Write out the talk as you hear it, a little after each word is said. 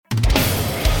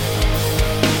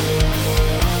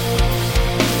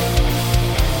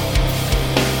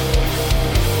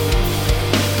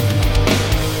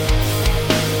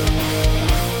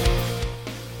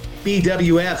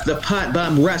PBWF, the Pot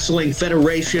Bomb Wrestling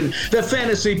Federation, the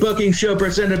fantasy booking show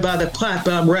presented by the Pot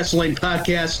Bomb Wrestling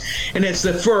Podcast, and it's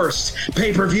the first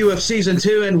pay-per-view of Season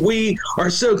 2, and we are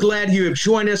so glad you have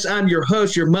joined us. I'm your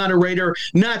host, your moderator,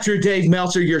 not your Dave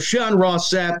Meltzer, your Sean Ross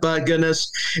Sapp, by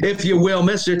goodness, if you will,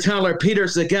 Mr. Tyler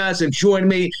Peters. The guys have joined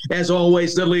me, as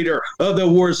always, the leader of the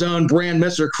Warzone brand,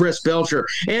 Mr. Chris Belcher,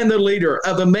 and the leader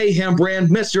of the Mayhem brand,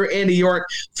 Mr. Andy York.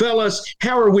 Fellas,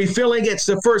 how are we feeling? It's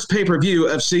the first pay-per-view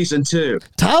of Season 2.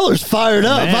 Tyler's fired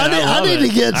up. Man, I need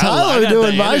to get Tyler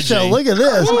doing my show. Look at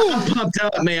this. I'm pumped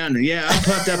up, man. Yeah, I'm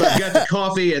pumped up. I've got the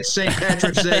coffee. It's St.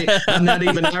 Patrick's Day. I'm not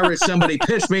even Irish. Somebody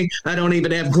pitched me. I don't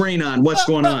even have green on. What's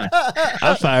going on?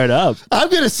 I'm fired up. I'm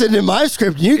going to send in my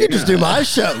script. You can just do my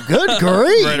show. Good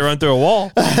grief. Ready to run through a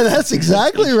wall. That's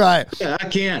exactly right. Yeah, I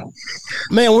can.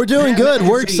 Man, we're doing good.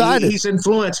 We're excited. He's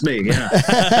influenced me.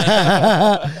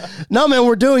 Yeah. No, man,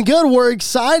 we're doing good. We're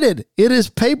excited. It is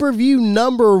pay-per-view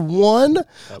number 1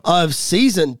 of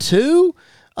Season 2.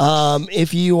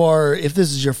 If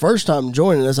this is your first time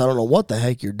joining us, I don't know what the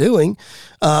heck you're doing,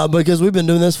 because we've been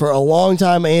doing this for a long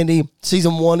time, Andy.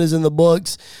 Season 1 is in the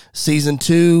books. Season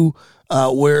 2,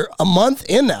 we're a month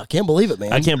in now. Can't believe it,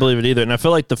 man. I can't believe it either. And I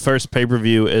feel like the first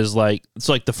pay-per-view is it's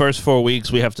like the first 4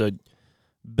 weeks we have to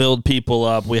build people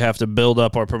up. We have to build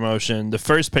up our promotion. The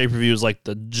first pay-per-view is like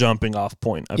the jumping off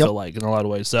point, I feel like, in a lot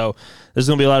of ways. So this is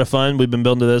going to be a lot of fun. We've been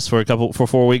building to this for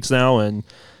 4 weeks now, and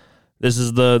this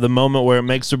is the moment where it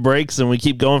makes or breaks, and we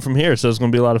keep going from here. So it's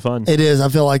going to be a lot of fun. It is. I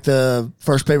feel like the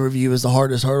first pay-per-view is the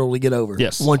hardest hurdle to get over.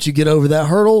 Yes. Once you get over that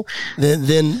hurdle, then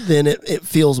it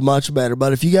feels much better.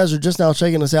 But if you guys are just now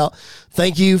checking us out,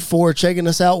 thank you for checking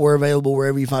us out. We're available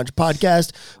wherever you find your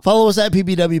podcast. Follow us at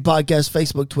PBW Podcast,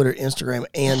 Facebook, Twitter, Instagram,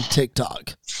 and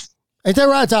TikTok. Ain't that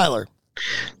right, Tyler?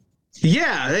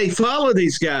 Yeah, hey, follow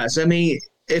these guys. I mean,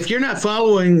 if you're not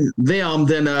following them,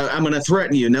 then I'm going to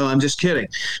threaten you. No, I'm just kidding.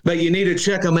 But you need to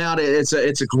check them out. It's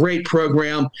a great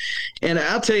program. And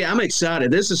I'll tell you, I'm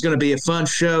excited. This is going to be a fun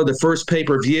show, the first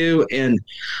pay-per-view. And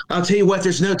I'll tell you what,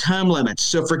 there's no time limits.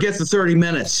 So forget the 30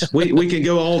 minutes. We can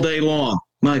go all day long.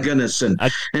 My goodness,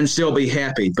 and still be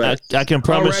happy. But I can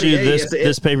promise you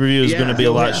this pay-per-view is going to be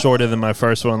a lot shorter than my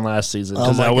first one last season,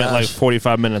 because I went like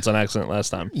 45 minutes on accident last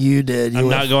time. You did. I'm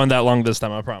not going that long this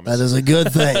time, I promise. That is a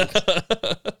good thing.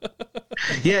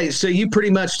 Yeah, so you pretty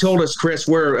much told us, Chris,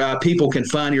 where people can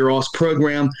find your awesome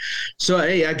program. So,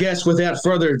 hey, I guess without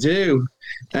further ado,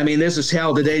 I mean, this is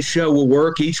how today's show will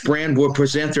work. Each brand will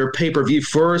present their pay-per-view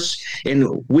first,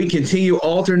 and we continue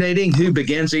alternating who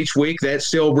begins each week. That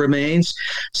still remains.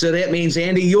 So that means,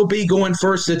 Andy, you'll be going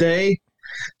first today.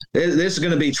 This is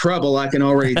going to be trouble, I can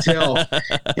already tell.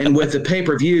 And with the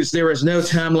pay-per-views, there is no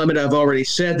time limit. I've already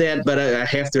said that, but I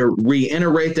have to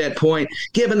reiterate that point.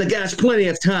 Giving the guys plenty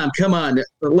of time. Come on,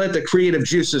 let the creative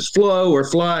juices flow or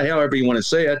fly, however you want to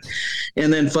say it.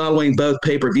 And then following both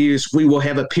pay-per-views, we will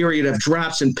have a period of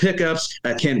drops and pickups.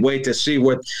 I can't wait to see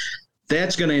what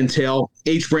that's going to entail.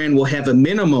 Each brand will have a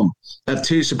minimum of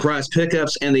 2 surprise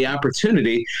pickups and the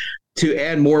opportunity to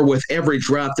add more with every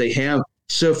drop they have.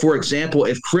 So, for example,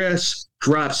 if Chris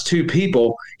drops 2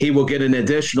 people, he will get an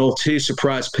additional 2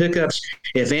 surprise pickups.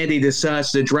 If Andy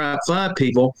decides to drop 5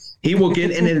 people, he will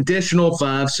get an additional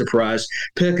 5 surprise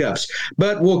pickups.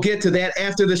 But we'll get to that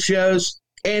after the shows.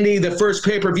 Andy, the first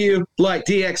pay-per-view, like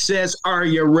DX says, are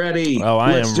you ready? Oh,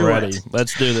 I am ready.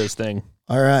 Let's do this thing.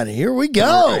 All right, here we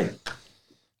go.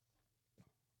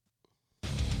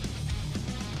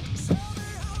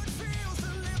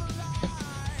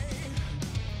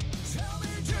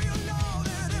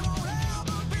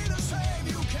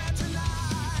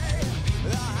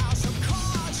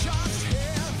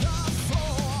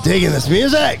 Digging this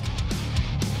music.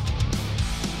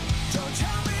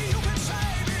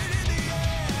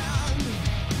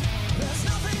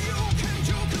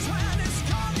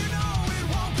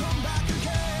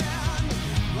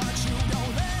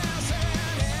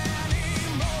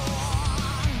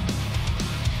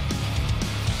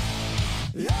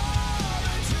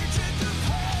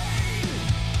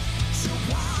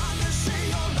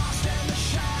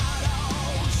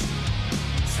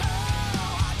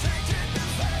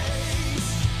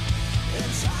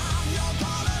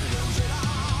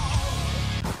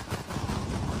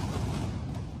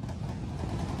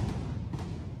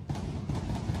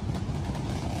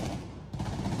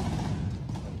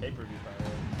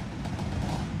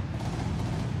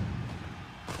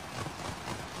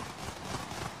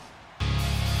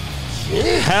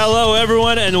 Hello,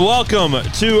 everyone, and welcome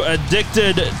to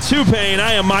Addicted to Pain.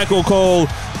 I am Michael Cole,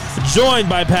 joined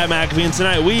by Pat McAfee, and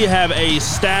tonight we have a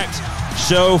stacked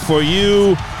show for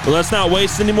you. But let's not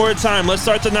waste any more time. Let's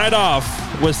start the night off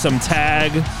with some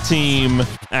tag team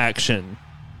action.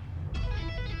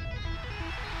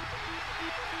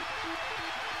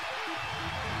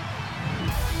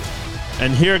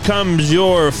 And here comes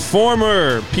your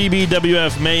former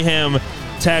PBWF Mayhem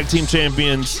Tag Team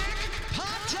Champions,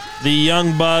 the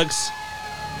Young Bucks,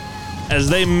 as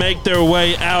they make their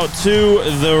way out to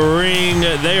the ring.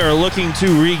 They are looking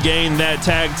to regain that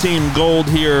tag team gold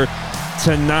here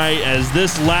tonight, as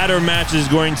this ladder match is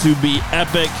going to be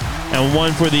epic and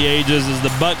one for the ages as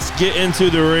the Bucks get into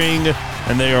the ring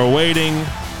and they are waiting.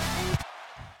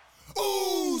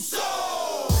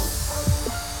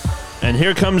 And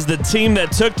here comes the team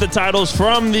that took the titles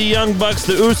from the Young Bucks,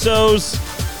 the Usos,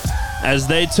 as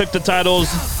they took the titles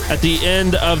at the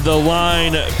end of the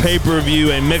line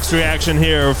pay-per-view. A mixed reaction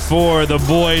here for the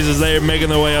boys as they are making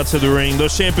their way out to the ring.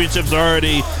 Those championships are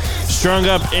already strung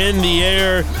up in the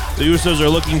air. The Usos are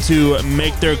looking to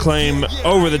make their claim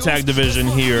over the tag division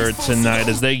here tonight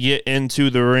as they get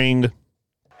into the ring.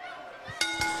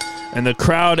 And the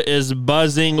crowd is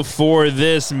buzzing for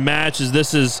this match, as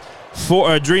this is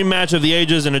for a dream match of the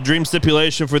ages and a dream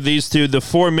stipulation for these two. The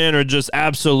four men are just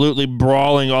absolutely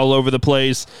brawling all over the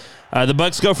place. The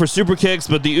Bucks go for super kicks,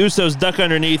 but the Usos duck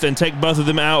underneath and take both of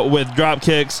them out with drop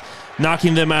kicks,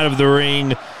 knocking them out of the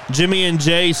ring. Jimmy and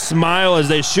Jay smile as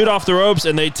they shoot off the ropes,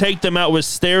 and they take them out with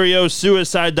stereo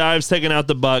suicide dives, taking out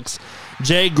the Bucks.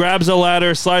 Jay grabs a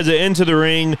ladder, slides it into the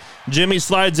ring. Jimmy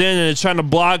slides in and is trying to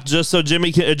block just so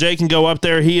Jay can go up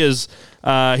there. He is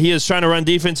trying to run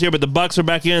defense here, but the Bucks are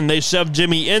back in. They shove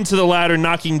Jimmy into the ladder,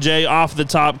 knocking Jay off the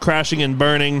top, crashing and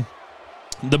burning.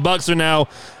 The Bucks are now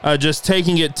just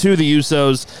taking it to the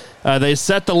Usos. They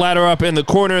set the ladder up in the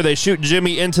corner. They shoot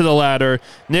Jimmy into the ladder.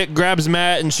 Nick grabs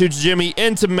Matt and shoots Jimmy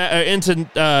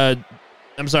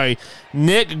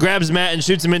Nick grabs Matt and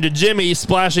shoots him into Jimmy,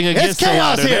 splashing against the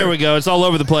ladder. Here. There we go. It's all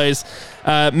over the place.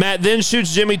 Matt then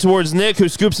shoots Jimmy towards Nick, who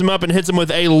scoops him up and hits him with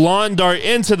a lawn dart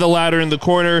into the ladder in the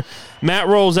corner. Matt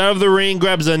rolls out of the ring,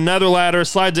 grabs another ladder,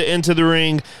 slides it into the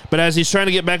ring. But as he's trying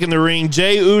to get back in the ring,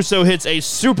 Jay Uso hits a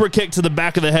super kick to the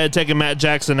back of the head, taking Matt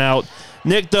Jackson out.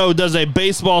 Nick, though, does a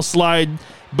baseball slide,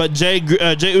 but Jay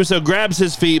Uso grabs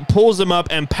his feet, pulls him up,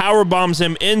 and power bombs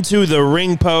him into the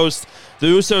ring post. The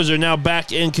Usos are now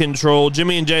back in control.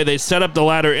 Jimmy and Jay, they set up the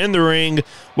ladder in the ring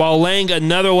while laying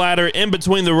another ladder in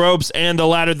between the ropes and the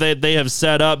ladder that they have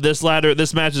set up. This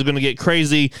match is going to get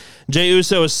crazy. Jay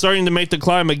Uso is starting to make the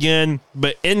climb again,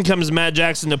 but in comes Matt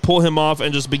Jackson to pull him off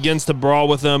and just begins to brawl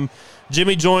with him.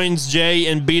 Jimmy joins Jay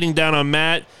in beating down on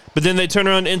Matt, but then they turn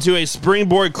around into a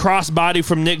springboard crossbody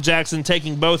from Nick Jackson,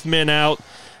 taking both men out.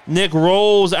 Nick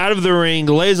rolls out of the ring,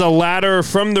 lays a ladder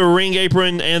from the ring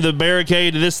apron and the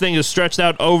barricade. This thing is stretched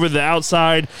out over the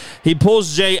outside. He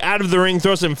pulls Jay out of the ring,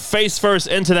 throws him face first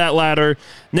into that ladder.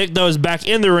 Nick, though, is back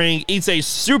in the ring, eats a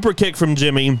super kick from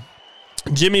Jimmy.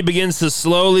 Jimmy begins to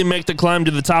slowly make the climb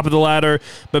to the top of the ladder,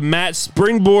 but Matt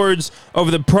springboards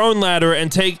over the prone ladder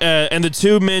and the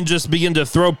two men just begin to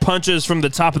throw punches from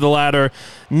the top of the ladder.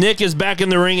 Nick is back in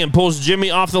the ring and pulls Jimmy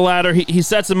off the ladder. He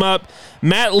sets him up.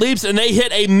 Matt leaps and they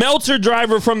hit a Meltzer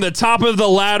driver from the top of the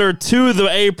ladder to the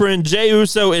apron. Jay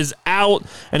Uso is out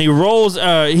and he rolls.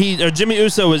 Jimmy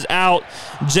Uso is out.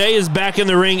 Jay is back in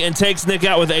the ring and takes Nick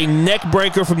out with a neck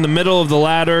breaker from the middle of the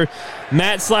ladder.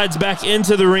 Matt slides back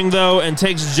into the ring, though, and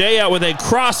takes Jay out with a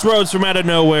crossroads from out of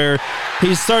nowhere.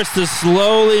 He starts to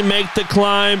slowly make the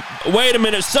climb. Wait a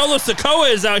minute. Solo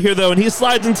Sikoa is out here, though, and he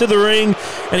slides into the ring,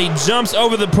 and he jumps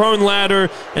over the prone ladder,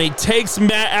 and he takes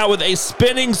Matt out with a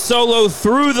spinning solo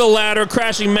through the ladder,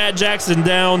 crashing Matt Jackson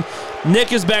down.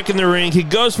 Nick is back in the ring. He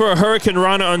goes for a Hurricane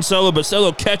Rana on Solo, but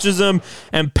Solo catches him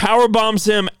and power bombs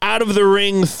him out of the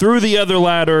ring through the other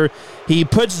ladder. He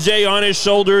puts Jay on his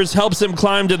shoulders, helps him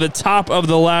climb to the top of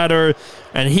the ladder,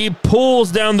 and he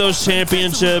pulls down those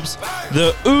championships.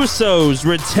 The Usos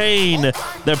retain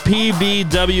the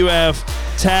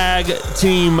PBWF Tag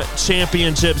Team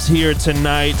Championships here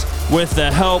tonight with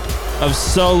the help of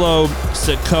Solo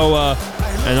Sikoa.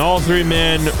 And all three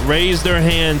men raise their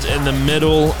hands in the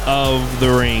middle of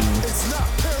the ring.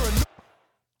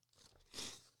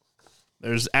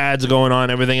 There's ads going on,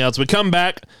 everything else. We come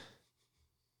back.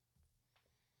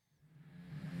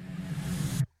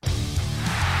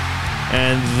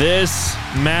 And this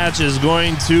match is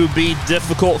going to be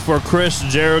difficult for Chris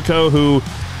Jericho, who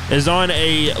is on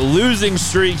a losing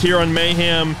streak here on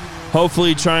Mayhem.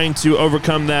 Hopefully trying to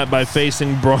overcome that by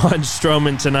facing Braun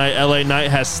Strowman tonight. LA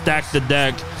Knight has stacked the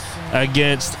deck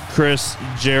against Chris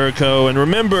Jericho. And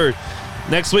remember,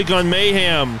 next week on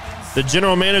Mayhem, the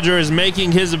general manager is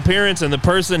making his appearance, and the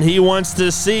person he wants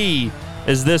to see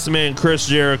is this man, Chris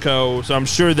Jericho. So I'm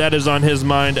sure that is on his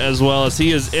mind as well, as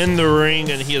he is in the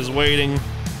ring and he is waiting.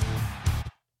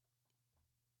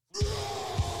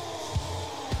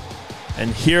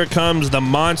 And here comes the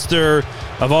monster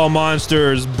of all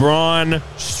monsters, Braun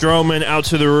Strowman, out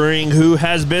to the ring, who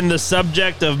has been the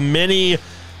subject of many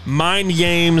mind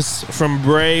games from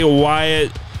Bray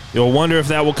Wyatt. You'll wonder if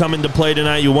that will come into play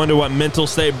tonight. You wonder what mental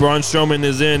state Braun Strowman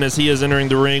is in as he is entering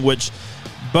the ring, which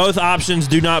both options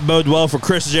do not bode well for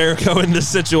Chris Jericho in this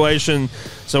situation.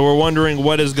 So we're wondering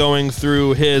what is going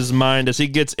through his mind as he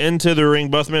gets into the ring.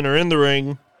 Both men are in the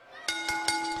ring.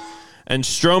 And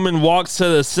Strowman walks to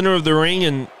the center of the ring,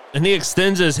 and he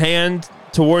extends his hand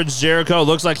towards Jericho. It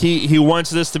looks like he wants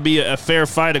this to be a fair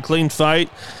fight, a clean fight.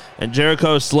 And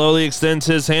Jericho slowly extends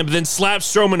his hand, but then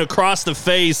slaps Strowman across the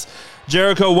face.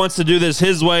 Jericho wants to do this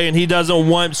his way, and he doesn't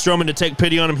want Strowman to take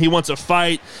pity on him. He wants a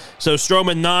fight. So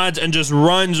Strowman nods and just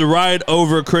runs right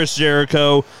over Chris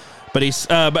Jericho. But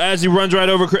as he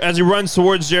runs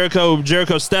towards Jericho,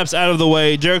 Jericho steps out of the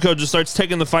way. Jericho just starts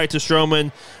taking the fight to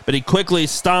Strowman, but he quickly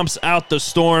stomps out the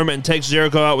storm and takes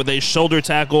Jericho out with a shoulder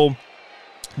tackle.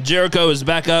 Jericho is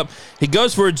back up. He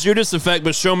goes for a Judas effect,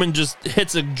 but Strowman just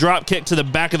hits a drop kick to the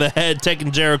back of the head,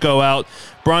 taking Jericho out.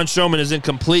 Braun Strowman is in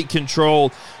complete control.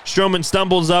 Strowman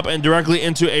stumbles up and directly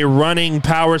into a running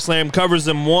power slam, covers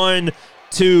him 1,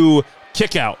 2,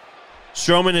 kick out.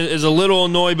 Strowman is a little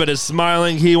annoyed, but is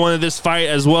smiling. He wanted this fight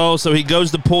as well, so he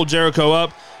goes to pull Jericho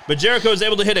up. But Jericho is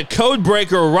able to hit a code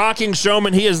breaker, rocking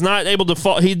Strowman. He is not able to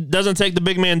fall. He doesn't take the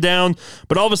big man down,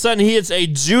 but all of a sudden he hits a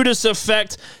Judas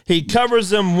effect. He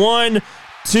covers him 1,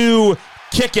 2,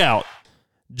 kick out.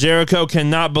 Jericho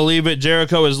cannot believe it.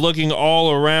 Jericho is looking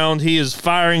all around. He is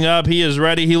firing up. He is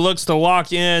ready. He looks to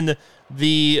lock in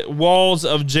the walls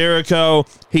of Jericho.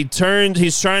 He's trying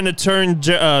to turn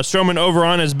Strowman over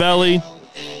on his belly.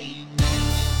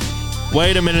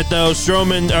 Wait a minute, though.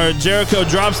 Jericho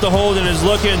drops the hold and he's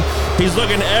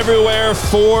looking everywhere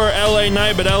for LA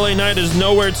Knight, but LA Knight is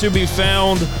nowhere to be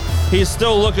found. He's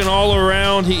still looking all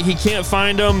around. He can't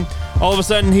find him. All of a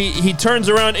sudden, he turns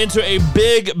around into a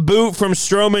big boot from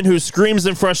Strowman, who screams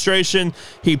in frustration.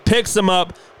 He picks him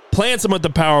up, plants him with the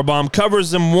powerbomb,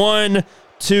 covers him 1,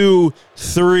 2,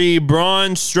 3.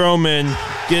 Braun Strowman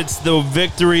gets the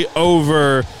victory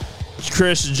over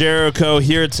Chris Jericho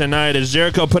here tonight, as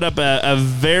Jericho put up a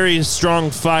very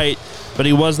strong fight, but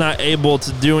he was not able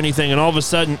to do anything. And all of a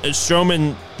sudden,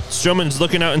 Strowman's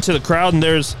looking out into the crowd, and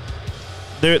there's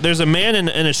a man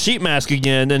in a sheet mask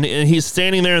again, and he's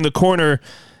standing there in the corner,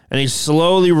 and he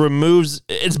slowly removes.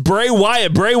 It's Bray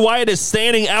Wyatt. Bray Wyatt is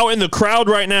standing out in the crowd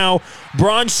right now.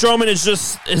 Braun Strowman is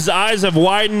his eyes have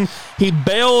widened. He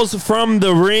bails from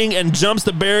the ring and jumps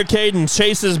the barricade and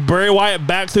chases Bray Wyatt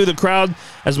back through the crowd.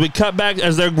 As we cut back,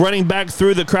 as they're running back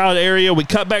through the crowd area, we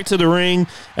cut back to the ring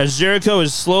as Jericho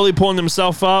is slowly pulling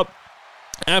himself up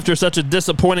after such a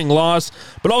disappointing loss.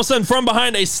 But all of a sudden, from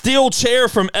behind, a steel chair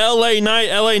from LA Knight.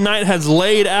 LA Knight has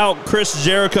laid out Chris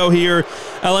Jericho here.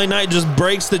 LA Knight just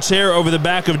breaks the chair over the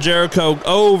back of Jericho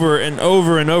over and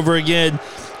over and over again.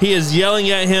 He is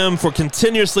yelling at him for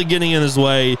continuously getting in his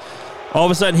way. All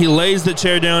of a sudden, he lays the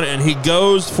chair down and he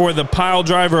goes for the pile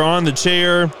driver on the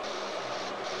chair.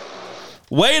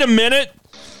 Wait a minute.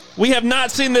 We have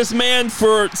not seen this man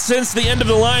since the end of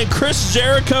the line. Chris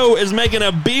Jericho is making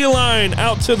a beeline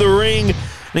out to the ring,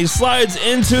 and he slides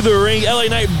into the ring. LA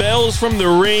Knight bails from the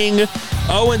ring.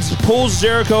 Owens pulls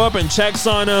Jericho up and checks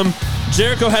on him.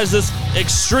 Jericho has this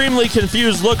extremely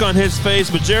confused look on his face,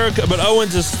 but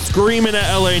Owens is screaming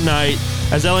at LA Knight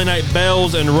as LA Knight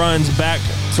bails and runs back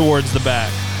towards the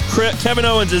back. Kevin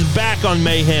Owens is back on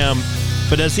Mayhem,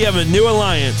 but does he have a new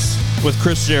alliance with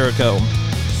Chris Jericho?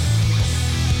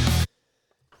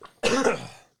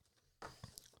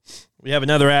 We have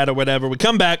another ad or whatever. We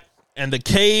come back, and the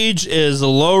cage is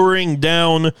lowering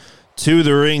down to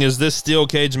the ring as this steel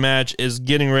cage match is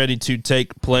getting ready to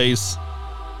take place.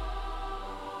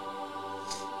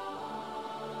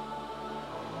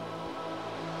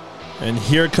 And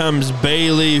here comes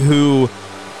Bayley, who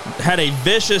had a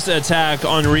vicious attack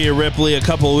on Rhea Ripley a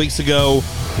couple of weeks ago,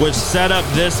 which set up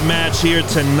this match here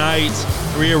tonight.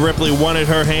 Rhea Ripley wanted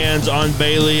her hands on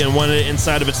Bayley and wanted it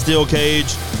inside of a steel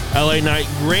cage. LA Knight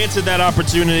granted that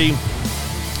opportunity.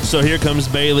 So here comes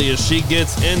Bayley as she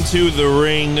gets into the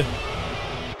ring.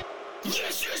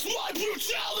 This is my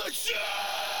brutality!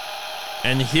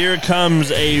 And here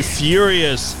comes a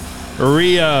furious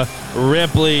Rhea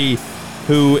Ripley,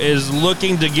 who is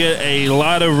looking to get a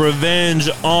lot of revenge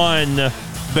on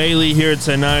Bayley here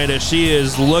tonight as she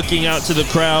is looking out to the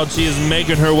crowd. She is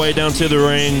making her way down to the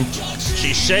ring.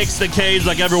 She shakes the cage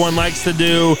like everyone likes to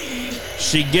do.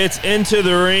 She gets into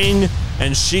the ring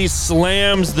and she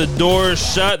slams the door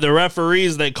shut. The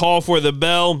referees, they call for the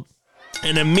bell.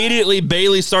 And immediately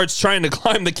Bayley starts trying to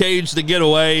climb the cage to get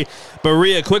away, but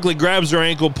Rhea quickly grabs her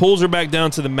ankle, pulls her back down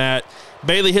to the mat.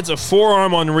 Bayley hits a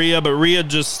forearm on Rhea, but Rhea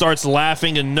just starts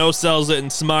laughing and no-sells it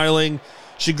and smiling.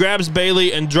 She grabs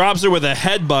Bayley and drops her with a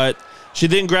headbutt. She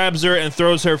then grabs her and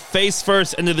throws her face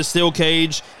first into the steel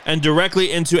cage and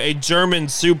directly into a German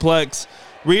suplex.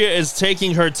 Rhea is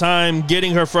taking her time,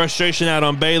 getting her frustration out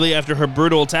on Bayley after her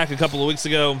brutal attack a couple of weeks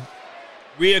ago.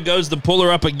 Rhea goes to pull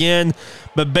her up again,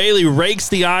 but Bayley rakes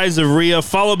the eyes of Rhea,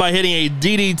 followed by hitting a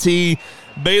DDT.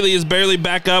 Bayley is barely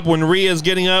back up when Rhea is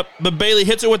getting up, but Bayley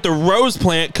hits her with the rose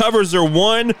plant, covers her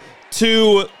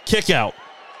 1-2 kick out.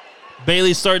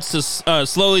 Bayley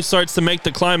slowly starts to make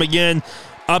the climb again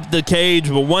up the cage,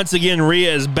 but once again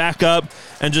Rhea is back up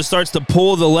and just starts to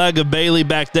pull the leg of Bayley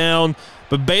back down.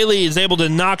 But Bayley is able to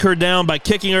knock her down by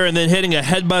kicking her and then hitting a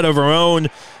headbutt of her own.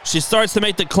 She starts to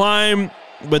make the climb,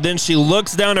 but then she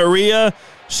looks down at Rhea.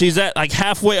 She's at like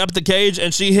halfway up the cage,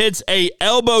 and she hits a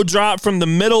elbow drop from the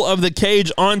middle of the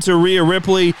cage onto Rhea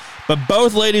Ripley. But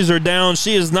both ladies are down.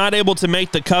 She is not able to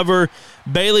make the cover.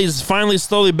 Bayley's finally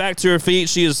slowly back to her feet.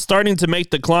 She is starting to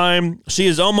make the climb. She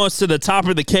is almost to the top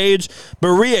of the cage, but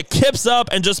Rhea kips up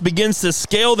and just begins to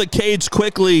scale the cage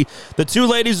quickly. The two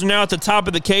ladies are now at the top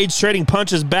of the cage, trading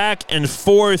punches back and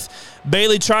forth.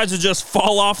 Bayley tries to just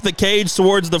fall off the cage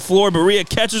towards the floor, but Rhea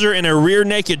catches her in a rear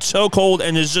naked chokehold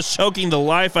and is just choking the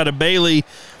life out of Bayley.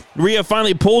 Rhea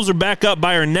finally pulls her back up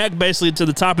by her neck, basically to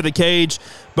the top of the cage.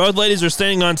 Both ladies are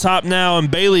standing on top now,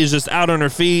 and Bayley is just out on her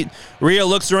feet. Rhea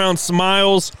looks around,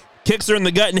 smiles, kicks her in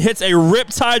the gut, and hits a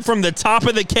riptide from the top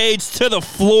of the cage to the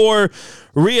floor.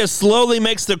 Rhea slowly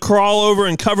makes the crawl over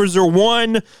and covers her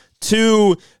 1,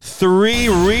 2, 3.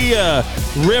 Rhea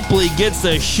Ripley gets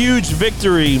a huge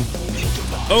victory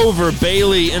over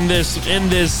Bayley in this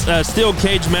steel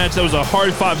cage match. That was a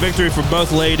hard-fought victory for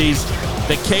both ladies.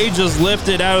 The cage is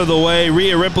lifted out of the way.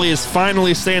 Rhea Ripley is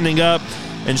finally standing up,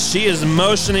 and she is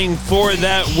motioning for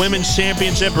that women's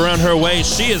championship around her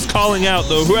waist. She is calling out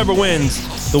whoever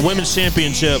wins the women's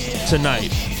championship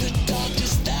tonight.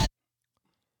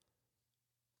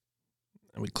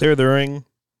 And we clear the ring.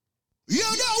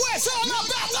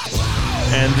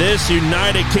 And this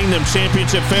United Kingdom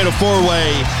Championship Fatal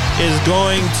 4-Way is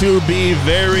going to be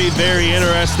very, very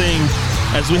interesting,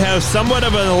 as we have somewhat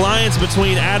of an alliance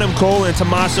between Adam Cole and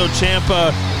Tommaso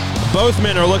Ciampa. Both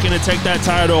men are looking to take that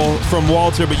title from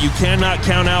Walter, but you cannot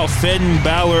count out Finn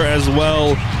Balor as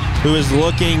well, who is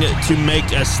looking to make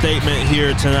a statement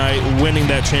here tonight, winning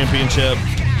that championship.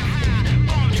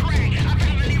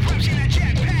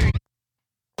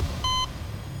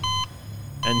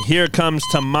 And here comes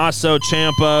Tommaso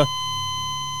Ciampa.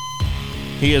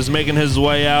 He is making his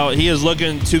way out. He is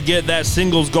looking to get that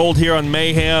singles gold here on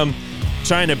Mayhem,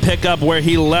 trying to pick up where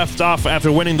he left off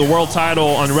after winning the world title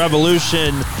on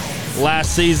Revolution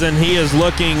last season. He is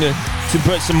looking to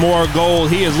put some more gold.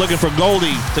 He is looking for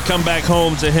Goldie to come back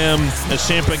home to him as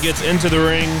Ciampa gets into the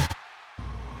ring.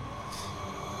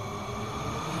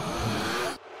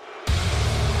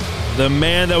 The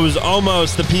man that was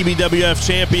almost the PBWF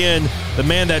champion, the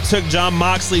man that took Jon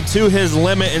Moxley to his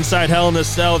limit inside Hell in a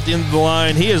Cell at the end of the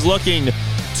line. He is looking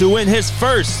to win his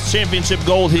first championship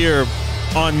gold here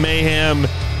on Mayhem,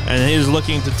 and he is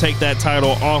looking to take that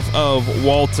title off of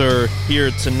Walter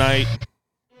here tonight.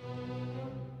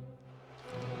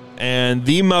 And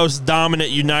the most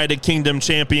dominant United Kingdom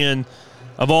champion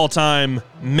of all time,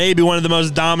 maybe one of the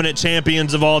most dominant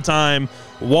champions of all time,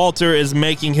 Walter is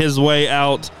making his way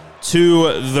out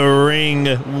to the ring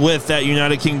with that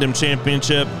United Kingdom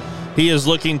Championship. He is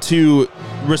looking to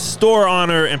restore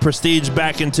honor and prestige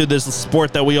back into this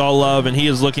sport that we all love, and he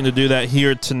is looking to do that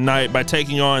here tonight by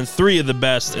taking on three of the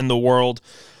best in the world.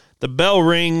 The bell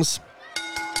rings,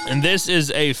 and this is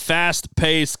a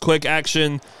fast-paced, quick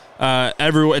action.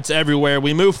 It's everywhere.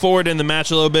 We move forward in the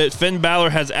match a little bit. Finn Balor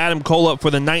has Adam Cole up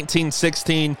for the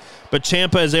 1916, but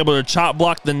Ciampa is able to chop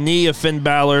block the knee of Finn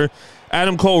Balor.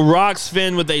 Adam Cole rocks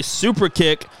Finn with a super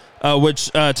kick,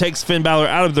 which takes Finn Balor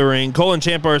out of the ring. Cole and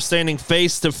Ciampa are standing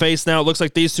face to face now. It looks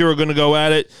like these two are going to go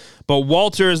at it, but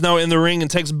Walter is now in the ring and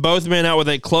takes both men out with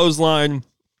a clothesline.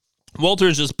 Walter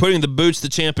is just putting the boots to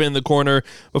Ciampa in the corner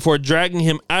before dragging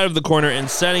him out of the corner and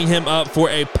setting him up for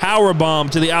a power bomb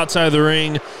to the outside of the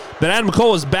ring. But Adam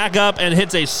Cole is back up and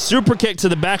hits a super kick to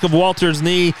the back of Walter's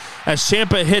knee as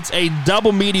Ciampa hits a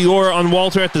double meteor on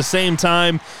Walter at the same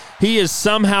time. He is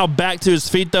somehow back to his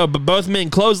feet, though, but both men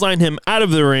clothesline him out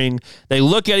of the ring. They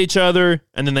look at each other,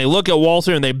 and then they look at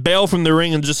Walter, and they bail from the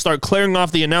ring and just start clearing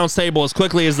off the announce table as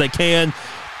quickly as they can.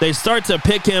 They start to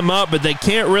pick him up, but they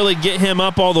can't really get him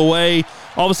up all the way.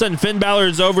 All of a sudden, Finn Balor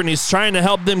is over, and he's trying to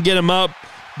help them get him up,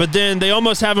 But then they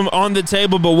almost have him on the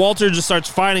table, but Walter just starts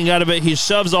fighting out of it. He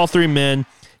shoves all three men.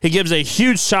 He gives a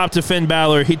huge chop to Finn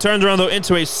Balor. He turns around, though,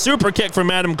 into a super kick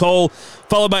from Adam Cole,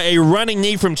 followed by a running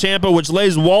knee from Ciampa, which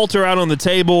lays Walter out on the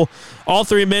table. All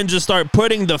three men just start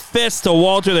putting the fist to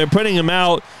Walter. They're putting him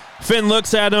out. Finn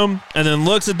looks at him and then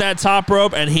looks at that top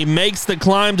rope, and he makes the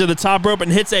climb to the top rope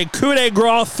and hits a coup de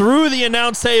grace through the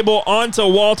announce table onto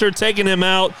Walter, taking him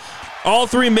out. All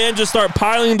three men just start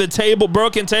piling the table,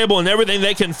 broken table, and everything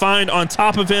they can find on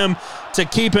top of him to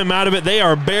keep him out of it. They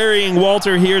are burying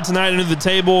Walter here tonight under the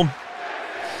table.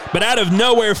 But out of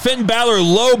nowhere, Finn Balor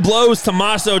low blows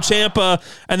Tommaso Ciampa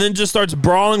and then just starts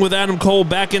brawling with Adam Cole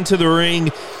back into the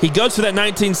ring. He goes for that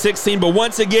 1916, but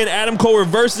once again, Adam Cole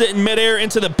reverses it in midair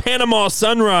into the Panama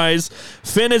Sunrise.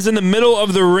 Finn is in the middle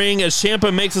of the ring as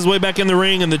Ciampa makes his way back in the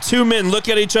ring, and the two men look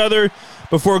at each other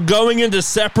before going into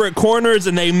separate corners,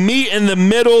 and they meet in the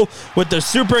middle with the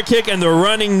super kick and the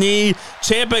running knee.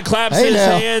 Ciampa claps his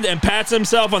hand and pats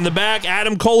himself on the back.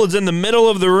 Adam Cole is in the middle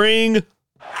of the ring.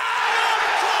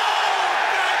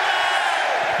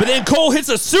 But then Cole hits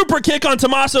a super kick on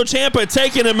Tommaso Ciampa,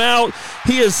 taking him out.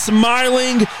 He is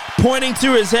smiling, pointing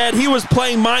to his head. He was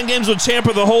playing mind games with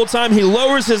Ciampa the whole time. He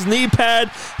lowers his knee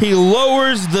pad. He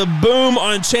lowers the boom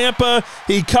on Ciampa.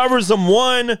 He covers him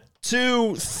 1,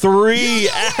 2, 3.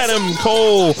 Adam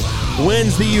Cole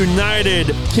wins the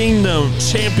United Kingdom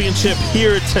Championship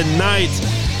here tonight.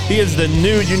 He is the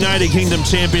new United Kingdom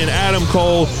champion, Adam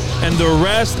Cole, and the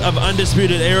rest of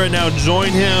Undisputed Era now join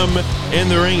him in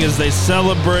the ring as they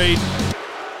celebrate.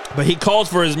 But he calls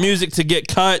for his music to get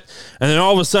cut, and then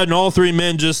all of a sudden, all three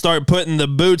men just start putting the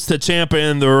boots to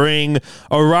Ciampa in the ring.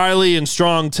 O'Reilly and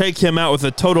Strong take him out with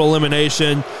a total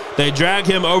elimination. They drag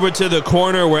him over to the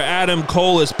corner where Adam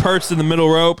Cole is perched in the middle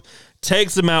rope,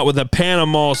 takes him out with a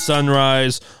Panama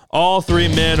Sunrise. All three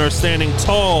men are standing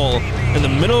tall in the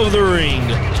middle of the ring.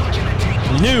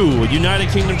 New United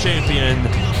Kingdom champion,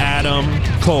 Adam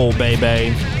Cole,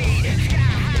 baby.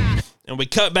 And we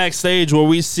cut backstage where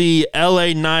we see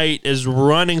LA Knight is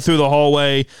running through the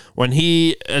hallway. When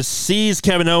he sees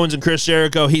Kevin Owens and Chris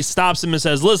Jericho, he stops him and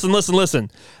says,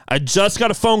 listen. I just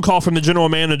got a phone call from the general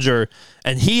manager,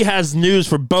 and he has news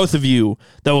for both of you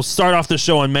that will start off the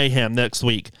show on Mayhem next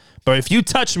week. But if you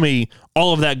touch me,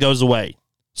 all of that goes away.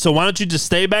 So why don't you just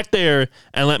stay back there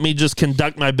and let me just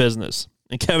conduct my business?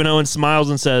 And Kevin Owens smiles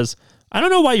and says, I don't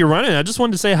know why you're running. I just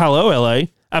wanted to say hello, LA.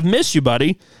 I've missed you,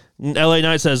 buddy. And LA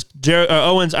Knight says,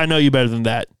 Owens, I know you better than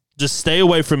that. Just stay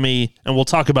away from me, and we'll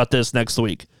talk about this next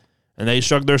week. And they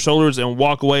shrug their shoulders and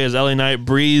walk away as LA Knight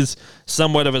breathes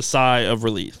somewhat of a sigh of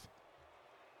relief.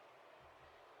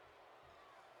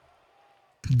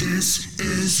 This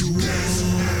is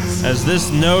Raw. As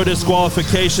this no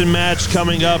disqualification match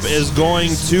coming up is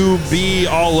going to be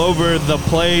all over the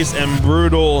place and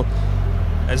brutal,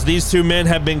 as these two men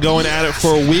have been going at it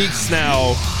for weeks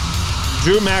now.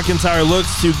 Drew McIntyre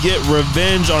looks to get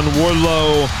revenge on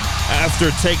Wardlow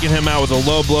after taking him out with a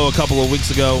low blow a couple of weeks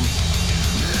ago.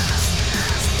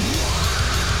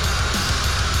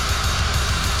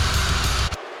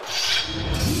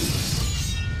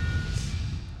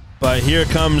 But here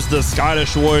comes the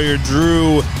Scottish Warrior,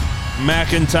 Drew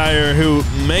McIntyre, who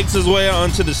makes his way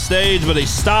onto the stage, but he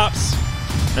stops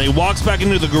and he walks back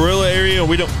into the gorilla area.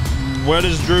 What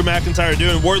is Drew McIntyre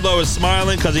doing? Wardlow is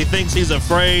smiling because he thinks he's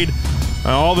afraid.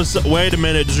 All of a sudden, wait a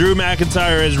minute. Drew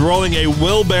McIntyre is rolling a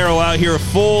wheelbarrow out here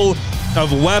full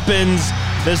of weapons.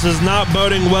 This is not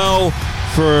boding well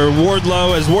for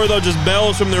Wardlow, as Wardlow just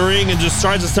bails from the ring and just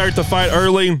tries to start the fight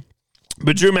early.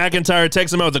 But Drew McIntyre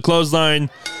takes him out with a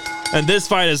clothesline, and this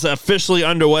fight is officially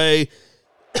underway.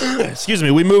 Excuse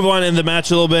me. We move on in the match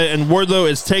a little bit, and Wardlow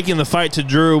is taking the fight to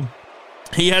Drew.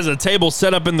 He has a table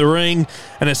set up in the ring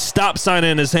and a stop sign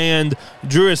in his hand.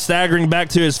 Drew is staggering back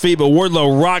to his feet, but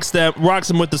Wardlow rocks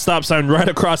him with the stop sign right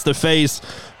across the face.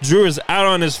 Drew is out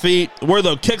on his feet.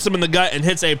 Wardlow kicks him in the gut and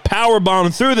hits a power bomb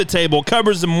through the table.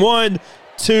 Covers him 1,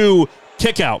 2,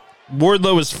 kick out.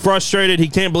 Wardlow is frustrated. He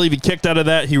can't believe he kicked out of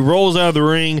that. He rolls out of the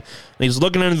ring, and he's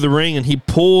looking under the ring, and he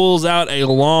pulls out a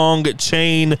long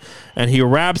chain, and he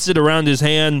wraps it around his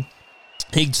hand.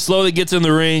 He slowly gets in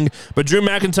the ring, but Drew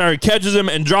McIntyre catches him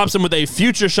and drops him with a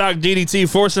future shock DDT,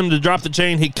 forcing him to drop the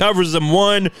chain. He covers him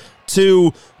 1,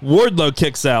 2, Wardlow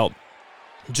kicks out.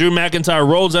 Drew McIntyre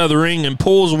rolls out of the ring and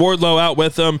pulls Wardlow out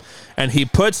with him, and he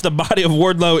puts the body of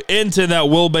Wardlow into that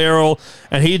wheelbarrow,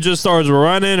 and he just starts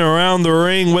running around the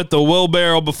ring with the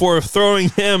wheelbarrow before throwing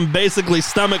him basically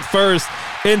stomach first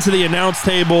into the announce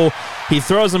table. He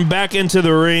throws him back into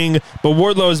the ring, but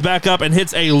Wardlow is back up and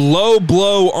hits a low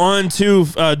blow onto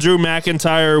Drew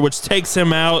McIntyre, which takes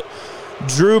him out.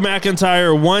 Drew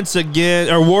McIntyre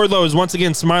Wardlow is once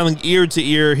again smiling ear to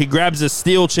ear. He grabs a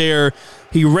steel chair.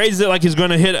 He raises it like he's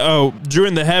going to hit Drew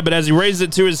in the head, but as he raises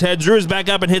it to his head, Drew is back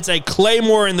up and hits a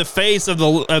claymore in the face of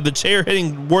the chair,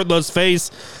 hitting Wardlow's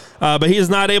face. But he is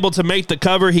not able to make the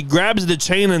cover. He grabs the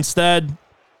chain instead,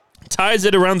 ties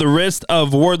it around the wrist of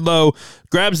Wardlow,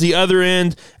 grabs the other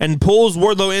end, and pulls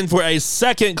Wardlow in for a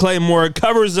second claymore.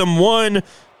 Covers him 1,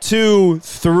 2,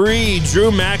 3.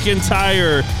 Drew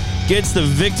McIntyre gets the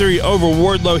victory over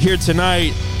Wardlow here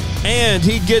tonight. And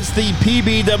he gets the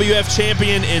PBWF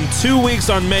champion in 2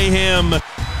 weeks on Mayhem.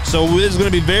 So it's going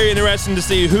to be very interesting to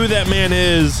see who that man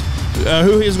is,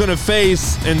 who he's going to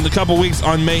face in a couple weeks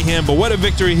on Mayhem. But what a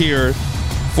victory here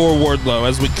for Wardlow.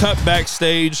 As we cut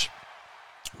backstage,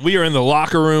 we are in the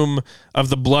locker room of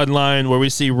the Bloodline where we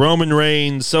see Roman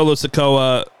Reigns, Solo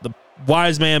Sikoa, the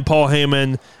Wise Man, Paul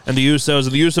Heyman, and the Usos.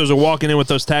 And the Usos are walking in with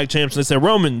those tag champs. And they said,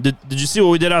 Roman, did you see what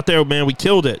we did out there? Man, we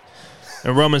killed it.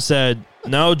 And Roman said,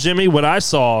 no, Jimmy, what I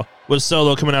saw was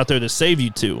Solo coming out there to save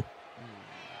you two.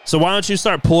 So why don't you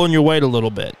start pulling your weight a little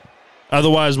bit?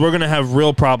 Otherwise, we're going to have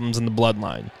real problems in the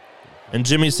Bloodline. And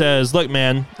Jimmy says, look,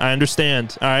 man, I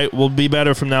understand. All right, we'll be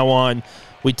better from now on.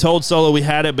 We told Solo we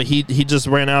had it, but he just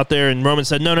ran out there. And Roman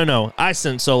said, no. I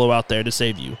sent Solo out there to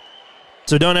save you.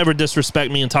 So don't ever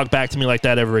disrespect me and talk back to me like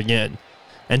that ever again.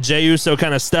 And Jey Uso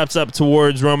kind of steps up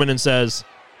towards Roman and says,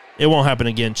 it won't happen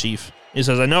again, Chief. He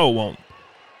says, I know it won't.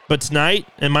 But tonight,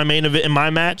 in my main event, in my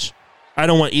match, I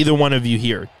don't want either one of you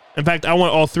here. In fact, I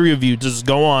want all three of you to just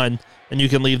go on and you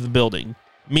can leave the building.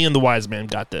 Me and the Wise Man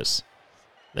got this.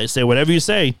 They say whatever you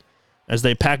say as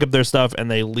they pack up their stuff and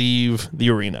they leave the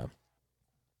arena.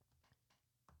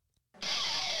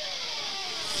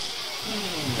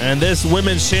 And this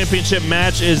women's championship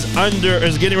match is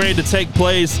getting ready to take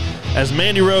place as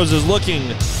Mandy Rose is looking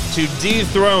to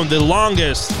dethrone the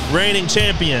longest reigning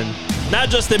champion, not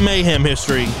just in Mayhem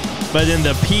history, but in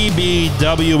the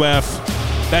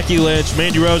PBWF. Becky Lynch,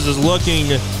 Mandy Rose is looking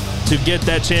to get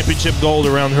that championship gold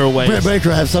around her waist. Britt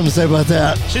Baker, I have something to say about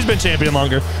that. She's been champion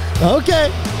longer.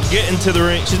 Okay. Get into the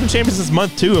ring. She's been champion since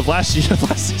month 2 of last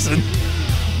season. I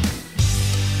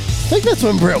think that's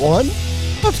when Britt won.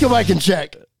 Let's go back and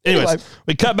check. Anyways, anyway.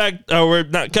 we cut back. Oh, we're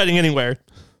not cutting anywhere.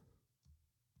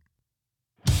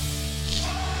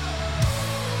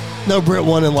 No, Britt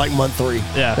won in like month 3.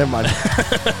 Yeah. Never mind.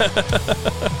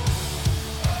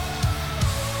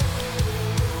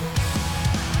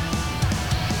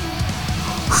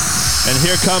 And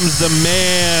here comes the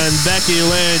man, Becky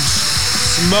Lynch.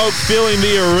 Smoke filling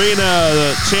the arena.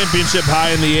 The championship high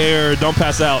in the air. Don't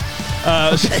pass out.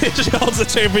 She holds the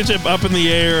championship up in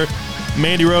the air.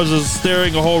 Mandy Rose is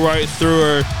staring a hole right through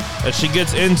her as she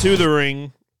gets into the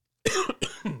ring.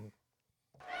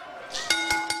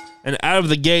 And out of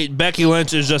the gate, Becky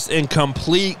Lynch is just in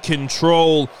complete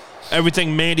control.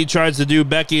 Everything Mandy tries to do,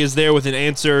 Becky is there with an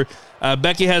answer.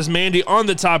 Becky has Mandy on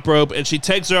the top rope, and she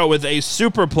takes her out with a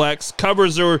superplex,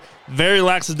 covers her very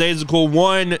lackadaisical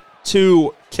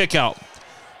 1-2 kick out.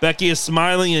 Becky is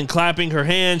smiling and clapping her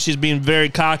hands. She's being very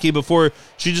cocky before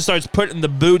she just starts putting the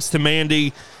boots to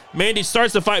Mandy. Mandy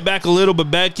starts to fight back a little,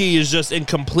 but Becky is just in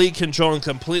complete control and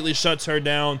completely shuts her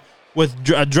down with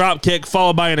a drop kick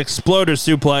followed by an exploder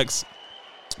suplex.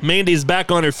 Mandy's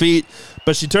back on her feet,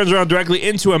 but she turns around directly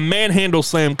into a manhandle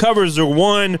slam, covers her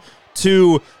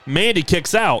 1-2. Mandy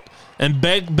kicks out. And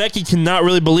Becky cannot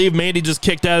really believe Mandy just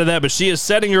kicked out of that, but she is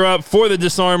setting her up for the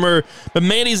disarmer. But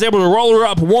Mandy's able to roll her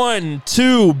up.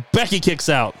 1-2. Becky kicks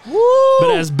out. Woo!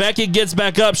 But as Becky gets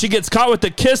back up, she gets caught with the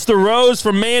Kiss the Rose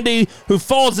from Mandy, who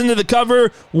falls into the cover.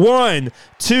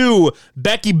 1-2.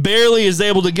 Becky barely is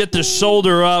able to get the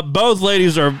shoulder up. Both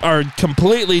ladies are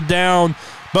completely down.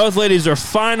 Both ladies are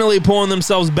finally pulling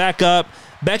themselves back up.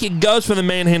 Becky goes for the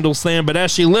manhandle slam, but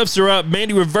as she lifts her up,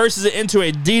 Mandy reverses it into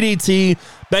a DDT.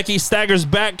 Becky staggers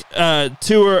back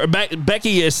to her.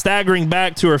 Becky is staggering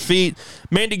back to her feet.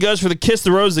 Mandy goes for the Kiss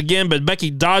the Rose again, but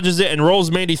Becky dodges it and rolls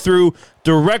Mandy through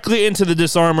directly into the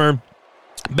disarmer.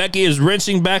 Becky is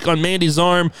wrenching back on Mandy's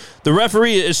arm. The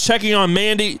referee is checking on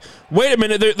Mandy. Wait a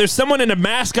minute, there's someone in a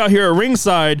mask out here at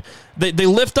ringside. They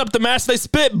lift up the mask. They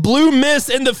spit blue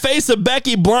mist in the face of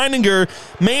Becky, blinding her.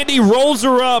 Mandy rolls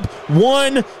her up.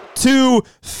 1, 2,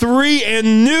 3,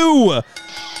 and new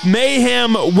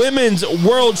Mayhem Women's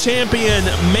World Champion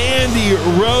Mandy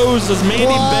Rose as Mandy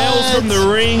bails from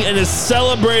the ring and is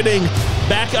celebrating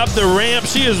back up the ramp.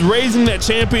 She is raising that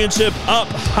championship up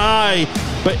high.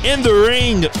 But in the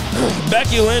ring,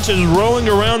 Becky Lynch is rolling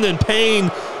around in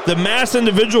pain. The masked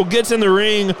individual gets in the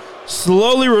ring,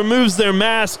 slowly removes their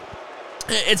mask.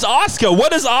 It's Asuka.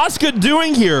 What is Asuka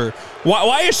doing here?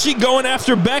 Why is she going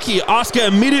after Becky? Asuka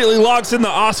immediately locks in the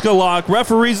Asuka lock.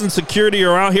 Referees and security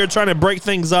are out here trying to break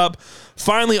things up.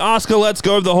 Finally, Asuka lets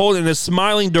go of the hold and is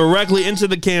smiling directly into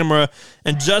the camera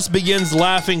and just begins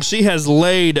laughing. She has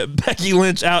laid Becky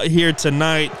Lynch out here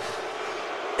tonight.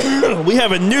 We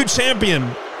have a new champion,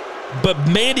 but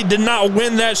Mandy did not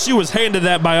win that. She was handed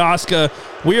that by Asuka.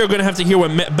 We are going to have to hear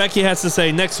what Becky has to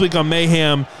say next week on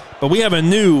Mayhem, but we have a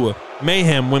new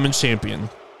Mayhem Women's Champion.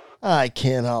 I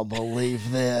cannot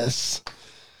believe this.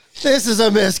 This is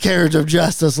a miscarriage of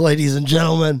justice, ladies and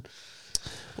gentlemen.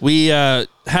 We have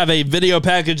a video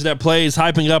package that plays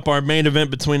hyping up our main event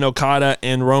between Okada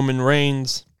and Roman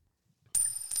Reigns.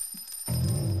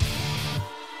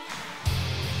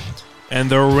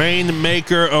 And the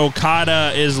Rainmaker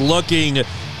Okada is looking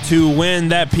to win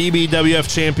that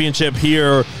PBWF championship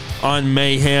here on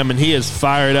Mayhem. And he is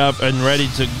fired up and ready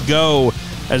to go,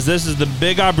 as this is the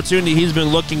big opportunity he's been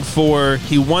looking for.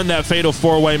 He won that fatal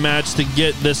four-way match to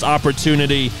get this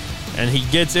opportunity. And he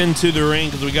gets into the ring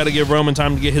because we got to give Roman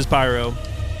time to get his pyro.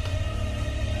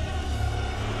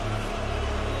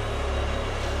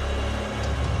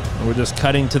 And we're just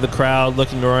cutting to the crowd,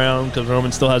 looking around because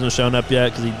Roman still hasn't shown up yet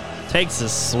because he takes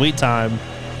his sweet time.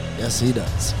 Yes, he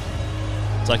does.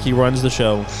 It's like he runs the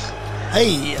show.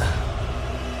 Hey.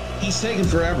 He's taking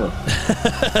forever.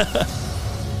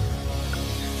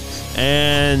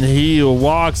 And he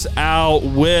walks out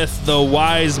with the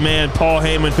wise man, Paul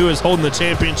Heyman, who is holding the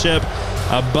championship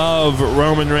above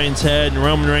Roman Reigns' head. And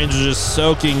Roman Reigns is just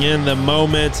soaking in the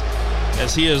moment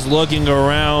as he is looking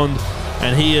around,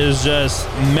 and he is just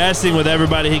messing with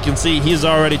everybody he can see. He's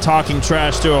already talking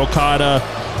trash to Okada.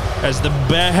 As the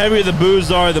heavier the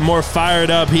boos are, the more fired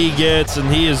up he gets,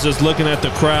 and he is just looking at the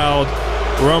crowd.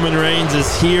 Roman Reigns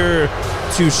is here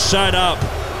to shut up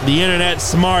the internet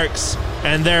smarks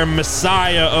and their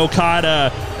messiah,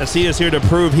 Okada, as he is here to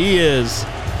prove he is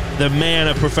the man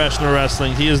of professional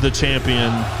wrestling. He is the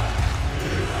champion.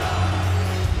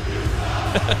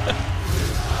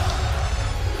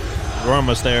 We're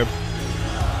almost there.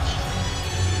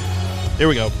 Here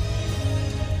we go.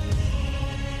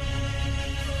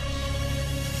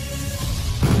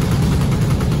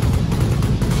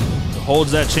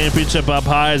 Holds that championship up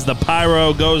high as the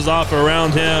pyro goes off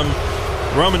around him.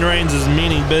 Roman Reigns is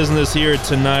meaning business here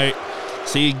tonight.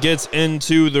 So he gets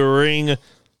into the ring.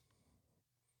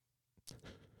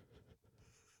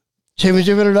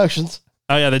 Championship introductions.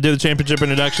 Oh, yeah, they do the championship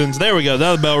introductions. There we go.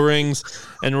 Now the bell rings.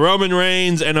 And Roman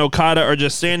Reigns and Okada are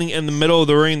just standing in the middle of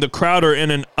the ring. The crowd are in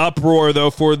an uproar, though,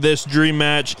 for this dream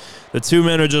match. The two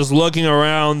men are just looking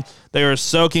around. They are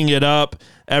soaking it up.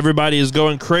 Everybody is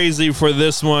going crazy for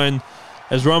this one.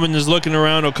 As Roman is looking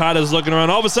around, Okada is looking around.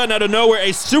 All of a sudden, out of nowhere,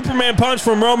 a Superman punch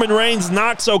from Roman Reigns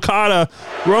knocks Okada.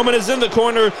 Roman is in the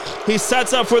corner. He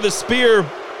sets up for the spear,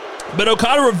 but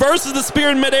Okada reverses the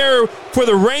spear in midair for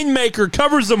the Rainmaker.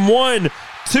 Covers him 1,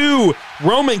 2.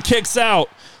 Roman kicks out.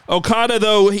 Okada,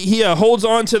 though, he holds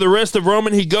on to the wrist of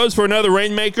Roman. He goes for another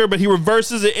Rainmaker, but he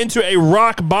reverses it into a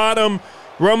rock bottom.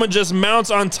 Roman just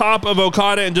mounts on top of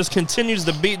Okada and just continues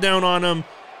to beat down on him.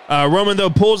 Roman, though,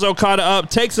 pulls Okada up,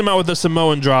 takes him out with a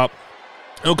Samoan drop.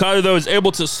 Okada, though, is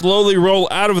able to slowly roll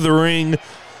out of the ring,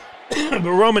 but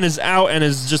Roman is out and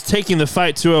is just taking the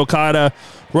fight to Okada.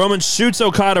 Roman shoots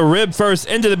Okada rib first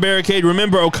into the barricade.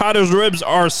 Remember, Okada's ribs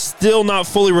are still not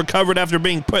fully recovered after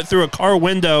being put through a car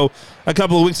window a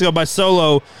couple of weeks ago by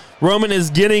Solo. Roman is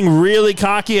getting really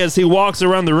cocky as he walks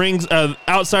around the rings,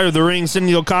 outside of the ring,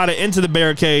 sending Okada into the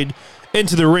barricade,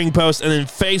 into the ring post, and then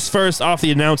face first off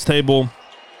the announce table.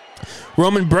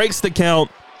 Roman breaks the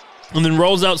count and then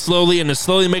rolls out slowly and is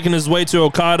slowly making his way to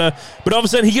Okada. But all of a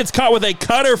sudden, he gets caught with a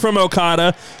cutter from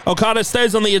Okada. Okada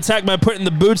stays on the attack by putting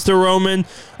the boots to Roman.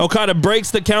 Okada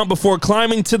breaks the count before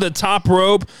climbing to the top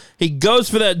rope. He goes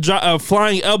for that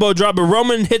flying elbow drop, but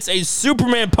Roman hits a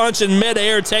Superman punch in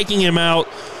midair, taking him out.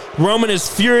 Roman is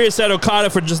furious at Okada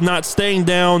for just not staying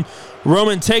down.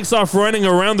 Roman takes off running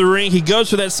around the ring. He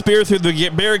goes for that spear through the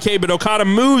barricade, but Okada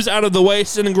moves out of the way,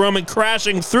 sending Roman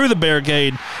crashing through the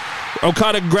barricade.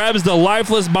 Okada grabs the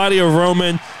lifeless body of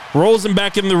Roman, rolls him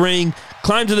back in the ring,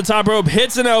 climbs to the top rope,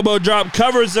 hits an elbow drop,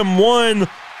 covers him 1,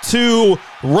 2.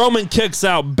 Roman kicks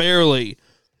out barely.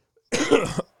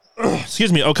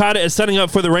 Excuse me. Okada is setting up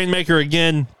for the Rainmaker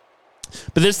again.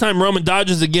 But this time Roman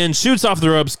dodges again, shoots off the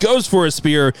ropes, goes for a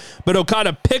spear, but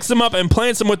Okada picks him up and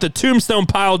plants him with the Tombstone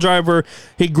pile driver.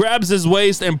 He grabs his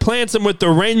waist and plants him with the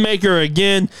Rainmaker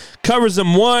again, covers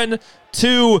him 1,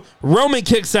 2. Roman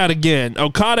kicks out again.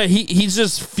 Okada, he's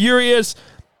just furious.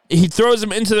 He throws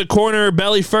him into the corner,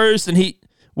 belly first, and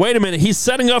wait a minute, he's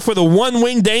setting up for the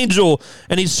one-winged angel,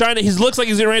 and he looks like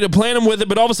he's getting ready to plant him with it,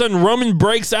 but all of a sudden Roman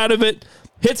breaks out of it,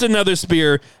 hits another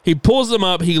spear, he pulls him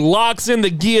up, he locks in the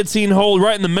guillotine hold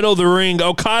right in the middle of the ring.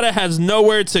 Okada has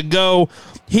nowhere to go.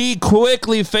 He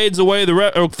quickly fades away.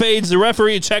 The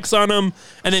referee checks on him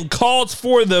and then calls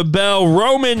for the bell.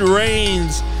 Roman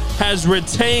Reigns has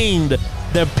retained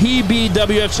the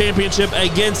PBWF Championship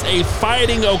against a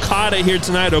fighting Okada here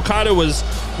tonight. Okada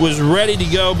was ready to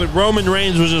go, but Roman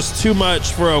Reigns was just too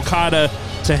much for Okada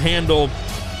to handle.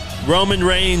 Roman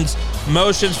Reigns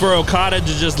motions for Okada to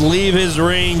just leave his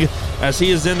ring as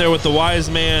he is in there with the Wise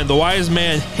Man. The Wise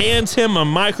Man hands him a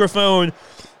microphone,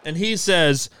 and he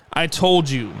says, I told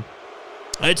you.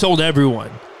 I told everyone.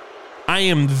 I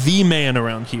am the man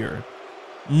around here.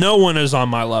 No one is on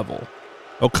my level.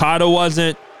 Okada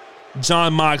wasn't.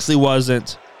 Jon Moxley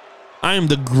wasn't. I am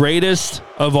the greatest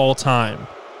of all time.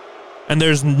 And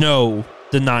there's no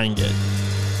denying it.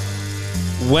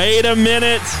 Wait a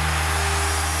minute.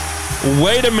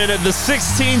 The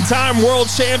 16-time world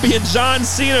champion John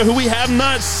Cena, who we have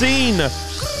not seen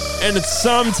in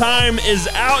some time, is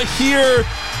out here,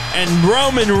 and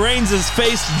Roman Reigns'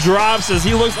 face drops as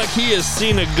he looks like he has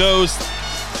seen a ghost.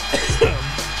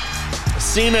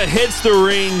 Cena hits the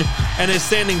ring and is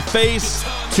standing face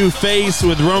to face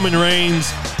with Roman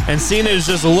Reigns, and Cena is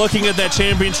just looking at that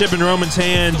championship in Roman's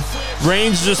hand.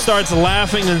 Reigns just starts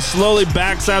laughing and slowly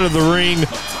backs out of the ring.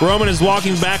 Roman is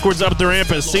walking backwards up the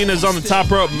ramp as Cena's on the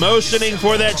top rope motioning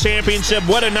for that championship.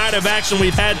 What a night of action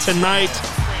we've had tonight,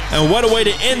 and what a way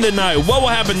to end the night. What will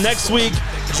happen next week?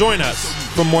 Join us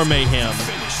for more mayhem.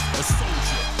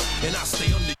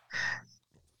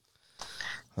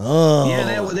 Oh.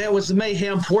 Yeah, that was the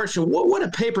mayhem portion. What a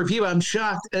pay-per-view. I'm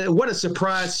shocked. What a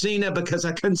surprise, Cena, because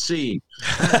I couldn't see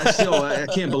him. I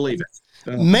can't believe it.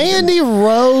 Mandy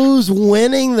Rose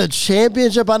winning the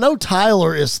championship. I know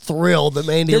Tyler is thrilled that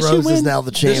Mandy Rose is now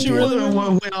the champion.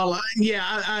 Well,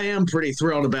 I am pretty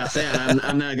thrilled about that.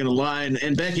 I'm not going to lie.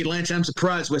 And Becky Lynch, I'm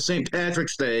surprised with St.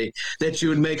 Patrick's Day that you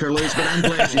would make her lose, but I'm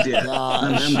glad you did.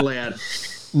 I'm glad.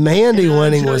 Mandy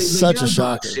winning was such a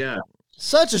shocker. Yeah.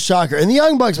 Such a shocker. And the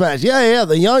Young Bucks match. Yeah.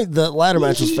 The ladder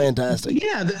match was fantastic.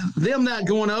 Yeah, them not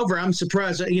going over, I'm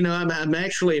surprised. I'm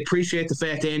actually appreciate the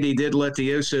fact Andy did let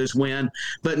the Usos win,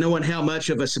 but knowing how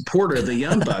much of a supporter of the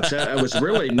Young Bucks, I was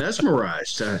really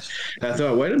mesmerized. I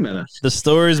thought, wait a minute. The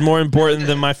story is more important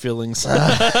than my feelings. And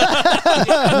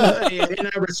I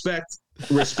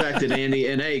respected Andy,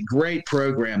 and a great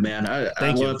program, man.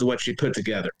 I loved what she put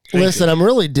together. Listen, I'm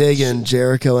really digging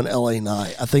Jericho and LA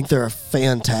Knight. I think they're a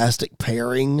fantastic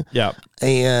pairing. Yeah.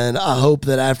 And I hope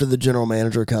that after the general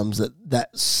manager comes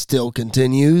that still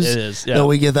continues. It is. Yeah. That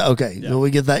we get that that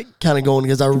we get that kind of going,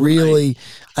 because I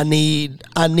need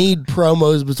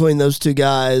promos between those two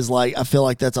guys. Like, I feel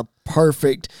like that's a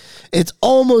perfect. It's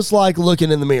almost like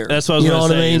looking in the mirror. That's what I was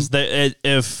going to say. Is that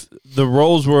if the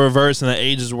roles were reversed and the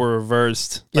ages were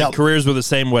reversed, like careers were the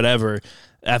same, whatever,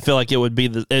 I feel like it would be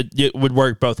it would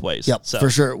work both ways. Yep, so. For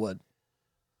sure it would.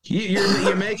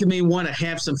 You're making me want to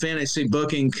have some fantasy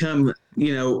booking come,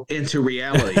 into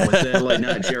reality with LA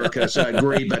Knight Jericho. So I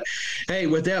agree. But hey,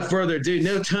 without further ado,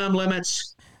 no time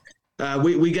limits.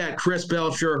 We got Chris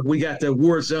Belcher. We got the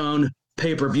Warzone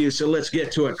pay-per-view. So let's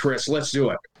get to it, Chris. Let's do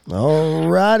it. All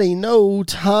righty, no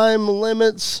time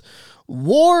limits.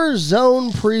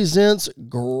 Warzone presents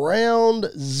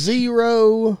Ground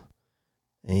Zero.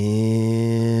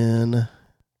 And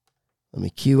let me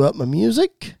cue up my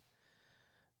music.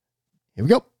 Here we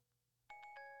go.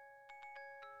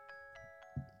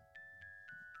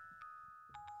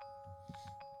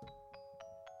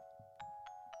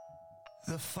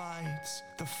 The fights,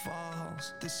 the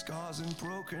falls, the scars and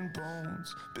broken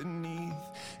bones. Beneath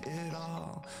it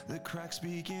all, the cracks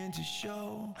begin to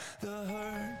show. The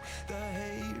hurt, the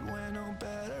hate, we're no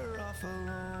better off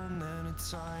alone than a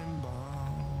time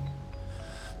bomb.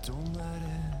 Don't let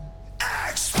it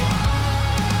explode.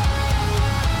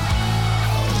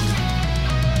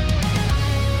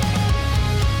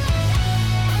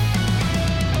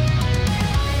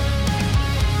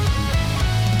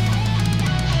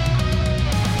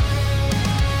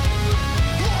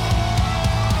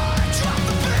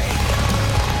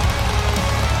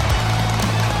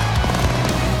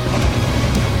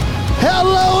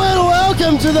 Hello and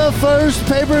welcome to the first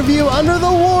pay-per-view under the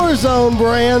Warzone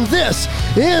brand. This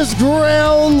is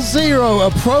Ground Zero,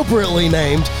 appropriately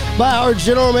named by our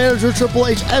general manager Triple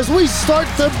H, as we start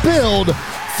the build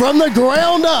from the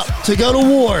ground up to go to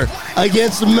war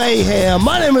against mayhem.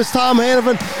 My name is Tom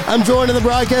Hannafin. I'm joined in the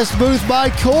broadcast booth by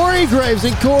Corey Graves.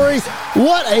 And Corey,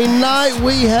 what a night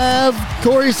we have.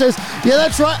 Corey says, yeah,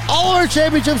 that's right. All our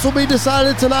championships will be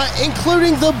decided tonight,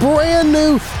 including the brand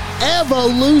new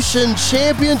Evolution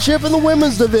Championship in the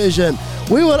women's division.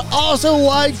 We would also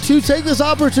like to take this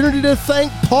opportunity to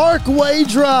thank Parkway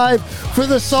Drive for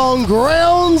the song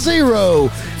Ground Zero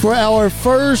for our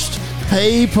first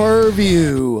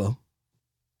pay-per-view.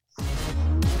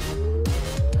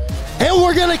 And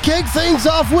we're going to kick things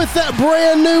off with that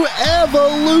brand new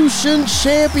Evolution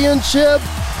Championship.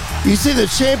 You see the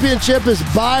championship is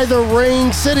by the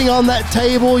ring, sitting on that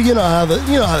table. You know how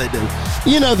they do.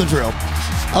 You know the drill.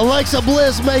 Alexa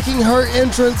Bliss making her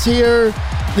entrance here.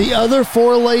 The other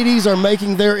four ladies are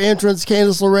making their entrance.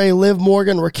 Candice LeRae, Liv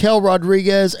Morgan, Raquel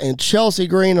Rodriguez, and Chelsea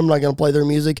Green. I'm not going to play their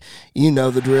music. You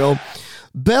know the drill.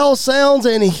 Bell sounds,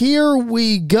 and here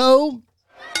we go.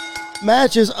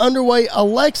 Match is underway.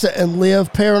 Alexa and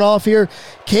Liv pairing off here.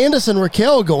 Candice and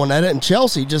Raquel going at it, and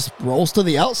Chelsea just rolls to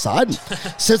the outside and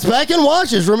sits back and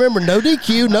watches. Remember, no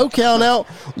DQ, no count out.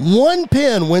 One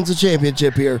pin wins the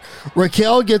championship here.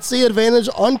 Raquel gets the advantage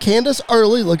on Candice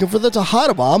early, looking for the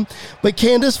Tejada bomb, but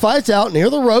Candice fights out near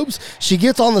the ropes. She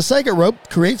gets on the second rope,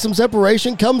 creates some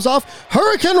separation, comes off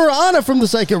Hurricane Rana from the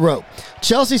second rope.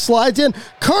 Chelsea slides in,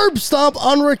 curb stomp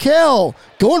on Raquel,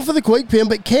 going for the quick pin,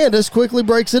 but Candice quickly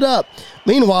breaks it up.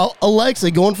 Meanwhile,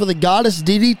 Alexa going for the Goddess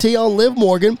DDT on Liv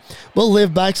Morgan, but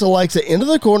Liv backs Alexa into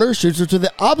the corner, shoots her to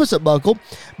the opposite buckle,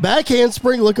 backhand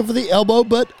spring looking for the elbow,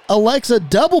 but Alexa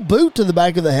double boot to the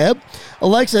back of the head.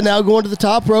 Alexa now going to the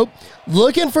top rope,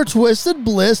 looking for Twisted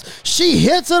Bliss. She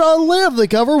hits it on Liv, the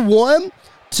cover, 1,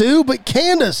 2, but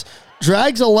Candice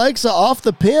drags Alexa off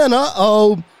the pin.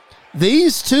 Uh-oh.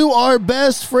 These two are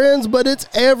best friends, but it's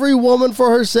every woman for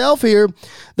herself here.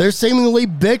 They're seemingly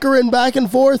bickering back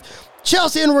and forth.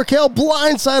 Chelsea and Raquel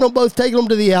blindside them both, taking them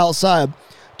to the outside.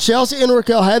 Chelsea and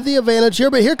Raquel have the advantage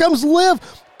here, but here comes Liv.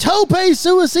 Tope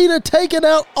Suicida taking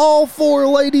out all four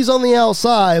ladies on the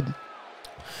outside.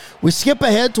 We skip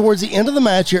ahead towards the end of the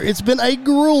match here. It's been a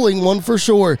grueling one for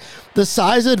sure. The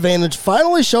size advantage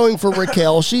finally showing for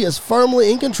Raquel. She is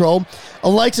firmly in control.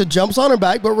 Alexa jumps on her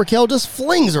back, but Raquel just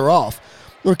flings her off.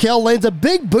 Raquel lands a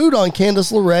big boot on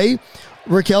Candice LeRae.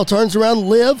 Raquel turns around.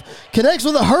 Liv connects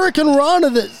with a Hurricane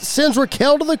Rana that sends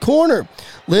Raquel to the corner.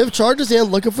 Liv charges in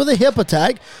looking for the hip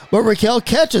attack, but Raquel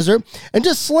catches her and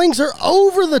just slings her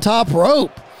over the top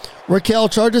rope. Raquel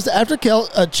charges after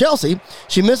Chelsea.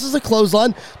 She misses the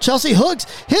clothesline. Chelsea hooks,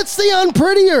 hits the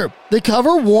unprettier. The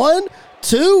cover, 1,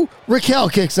 2. Raquel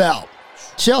kicks out.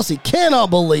 Chelsea cannot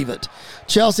believe it.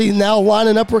 Chelsea now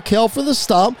lining up Raquel for the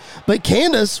stomp, but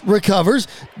Candice recovers,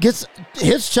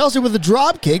 hits Chelsea with a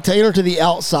drop kick, taking her to the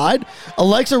outside.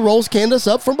 Alexa rolls Candice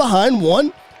up from behind,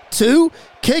 1, 2,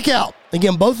 kick out.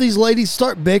 Again, both these ladies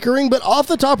start bickering, but off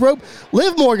the top rope,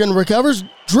 Liv Morgan recovers,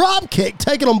 drop kick,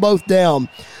 taking them both down.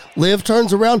 Liv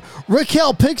turns around.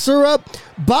 Raquel picks her up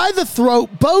by the throat,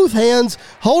 both hands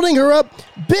holding her up.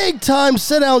 Big time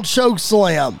sit-down choke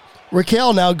slam.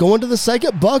 Raquel now going to the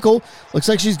second buckle. Looks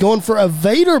like she's going for a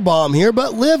Vader bomb here,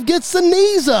 but Liv gets the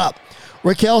knees up.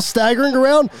 Raquel staggering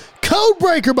around. Code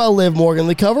breaker by Liv Morgan.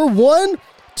 The cover, 1,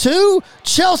 2.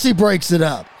 Chelsea breaks it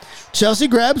up. Chelsea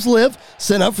grabs Liv,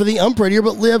 sent up for the unprettier,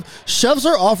 but Liv shoves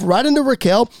her off right into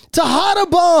Raquel. Tejada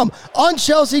bomb on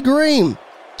Chelsea Green.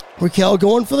 Raquel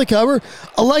going for the cover.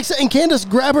 Alexa and Candice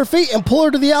grab her feet and pull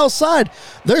her to the outside.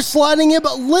 They're sliding in,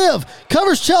 but Liv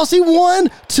covers Chelsea.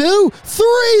 1, 2,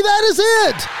 3. That is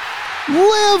it.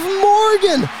 Liv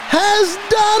Morgan has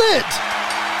done it.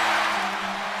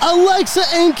 Alexa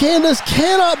and Candice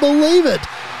cannot believe it.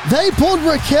 They pulled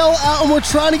Raquel out and were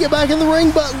trying to get back in the ring,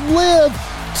 but Liv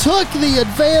took the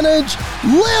advantage.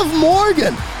 Liv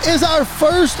Morgan is our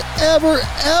first ever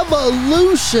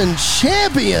Evolution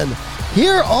champion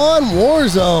here on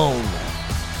Warzone.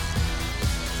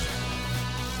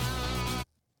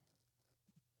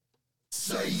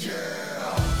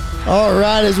 All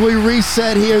right, as we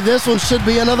reset here, this one should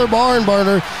be another barn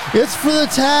burner. It's for the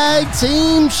Tag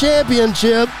Team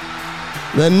Championship.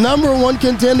 The number one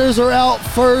contenders are out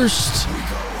first.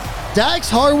 Dax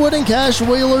Harwood and Cash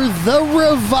Wheeler, the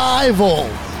Revival.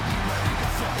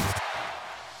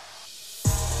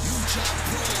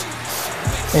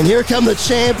 And here come the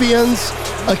champions,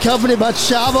 accompanied by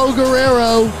Chavo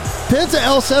Guerrero, Penta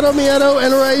El Cero Miedo,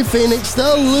 and Rey Fenix, the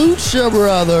Lucha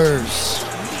Brothers.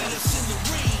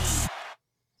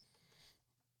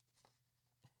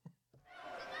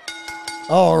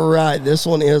 All right, this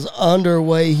one is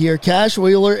underway here. Cash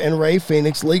Wheeler and Ray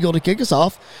Phoenix legal to kick us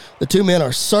off. The two men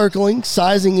are circling,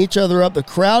 sizing each other up. The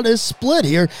crowd is split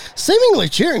here, seemingly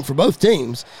cheering for both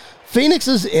teams. Phoenix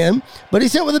is in, but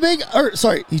he's hit with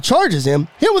he charges him,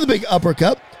 hit with a big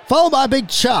uppercut, followed by a big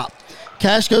chop.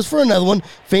 Cash goes for another one.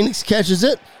 Phoenix catches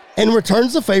it and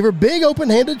returns the favor. Big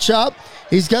open-handed chop.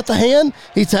 He's got the hand.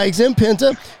 He tags in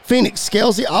Penta. Phoenix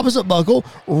scales the opposite buckle,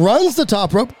 runs the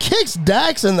top rope, kicks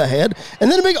Dax in the head, and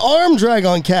then a big arm drag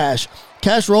on Cash.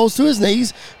 Cash rolls to his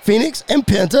knees. Phoenix and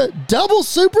Penta double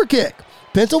super kick.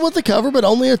 Penta with the cover, but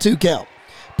only a 2 count.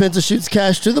 Penta shoots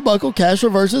Cash to the buckle. Cash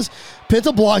reverses.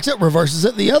 Penta blocks it, reverses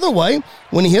it the other way.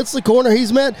 When he hits the corner,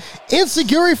 he's met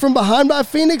enziguri from behind by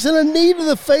Phoenix and a knee to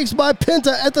the face by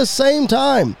Penta at the same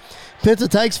time. Penta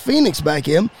takes Phoenix back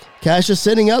in. Cash is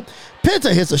sitting up.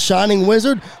 Penta hits a Shining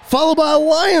Wizard, followed by a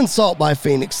Lion Salt by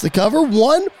Phoenix. The cover,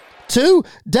 1, 2.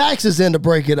 Dax is in to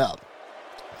break it up.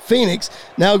 Phoenix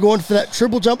now going for that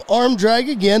triple jump arm drag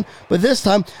again, but this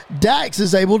time Dax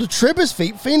is able to trip his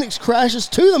feet. Phoenix crashes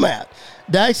to the mat.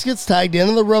 Dax gets tagged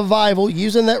in the Revival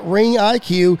using that ring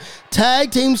IQ.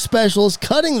 Tag team specialist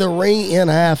cutting the ring in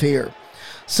half here.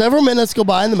 Several minutes go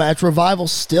by in the match. Revival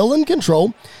still in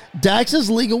control. Dax is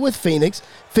legal with Phoenix.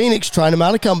 Phoenix trying to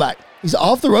mount a comeback. He's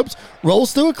off the ropes,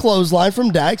 rolls through a clothesline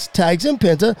from Dax, tags in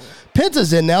Penta.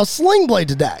 Penta's in now, sling blade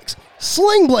to Dax.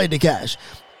 Sling blade to Cash.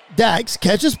 Dax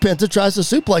catches Penta, tries to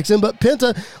suplex him, but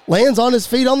Penta lands on his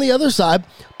feet on the other side,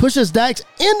 pushes Dax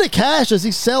into Cash as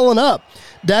he's selling up.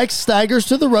 Dax staggers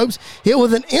to the ropes, hit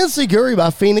with an enziguri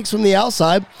by Phoenix from the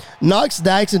outside, knocks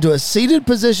Dax into a seated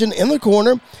position in the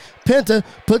corner. Penta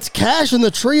puts Cash in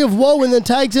the Tree of Woe and then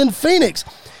tags in Phoenix.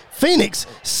 Phoenix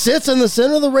sits in the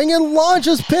center of the ring and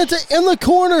launches Penta in the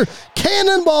corner.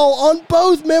 Cannonball on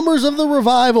both members of the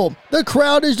Revival. The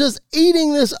crowd is just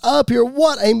eating this up here.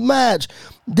 What a match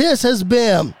this has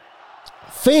been.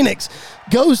 Phoenix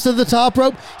goes to the top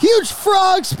rope. Huge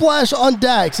frog splash on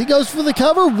Dax. He goes for the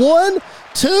cover. 1,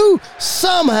 2,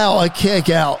 somehow a kick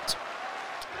out.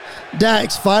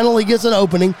 Dax finally gets an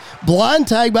opening. Blind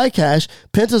tag by Cash.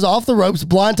 Penta's off the ropes.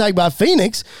 Blind tag by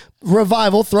Phoenix.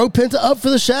 Revival throw Penta up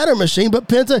for the Shatter Machine, but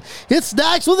Penta hits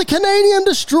Dax with a Canadian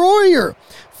Destroyer.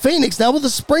 Phoenix now with a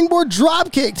springboard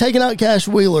drop kick, taking out Cash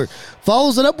Wheeler.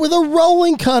 Follows it up with a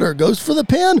rolling cutter. Goes for the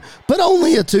pin, but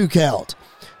only a 2 count.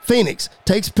 Phoenix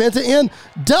takes Penta in,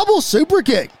 double super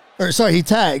kick. He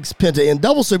tags Penta in,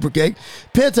 double super kick.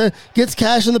 Penta gets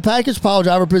Cash in the package pile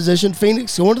driver position.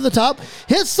 Phoenix going to the top,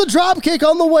 hits the drop kick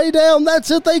on the way down. That's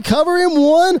it. They cover him.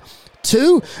 1,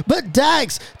 2, but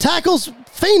Dax tackles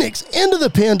Phoenix into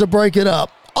the pin to break it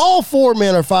up. All 4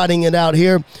 men are fighting it out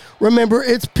here. Remember,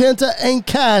 it's Penta and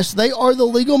Cash. They are the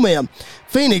legal men.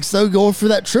 Phoenix, though, going for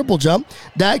that triple jump.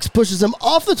 Dax pushes him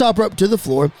off the top rope to the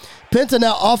floor. Penta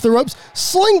now off the ropes.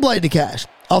 Sling blade to Cash.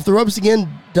 Off the ropes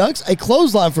again, ducks a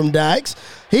clothesline from Dax.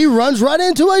 He runs right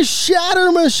into a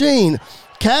Shatter Machine.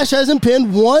 Cash has him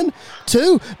pinned. 1,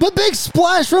 2, but big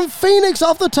splash from Phoenix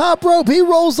off the top rope. He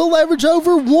rolls the leverage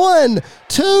over. 1,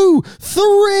 2,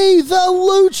 3. The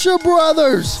Lucha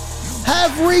Brothers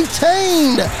have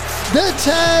retained the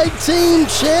Tag Team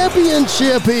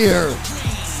Championship here.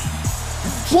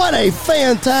 What a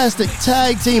fantastic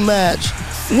tag team match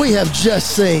we have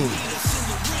just seen.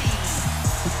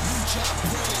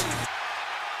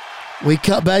 We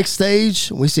cut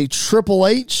backstage. We see Triple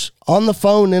H on the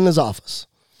phone in his office.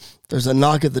 There's a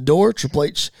knock at the door. Triple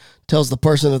H tells the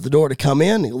person at the door to come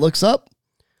in. He looks up,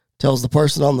 tells the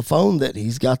person on the phone that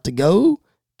he's got to go.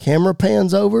 Camera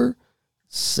pans over.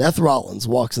 Seth Rollins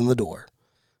walks in the door.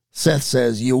 Seth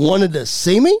says, "You wanted to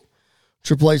see me?"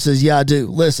 Triple H says, "Yeah, I do.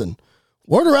 Listen,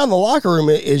 word around the locker room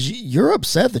is you're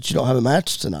upset that you don't have a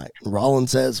match tonight." And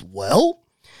Rollins says, "Well,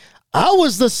 I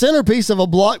was the centerpiece of a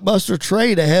blockbuster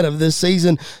trade ahead of this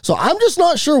season, so I'm just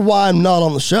not sure why I'm not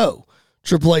on the show."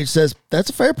 Triple H says, "That's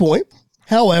a fair point.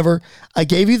 However, I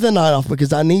gave you the night off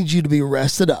because I need you to be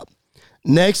rested up.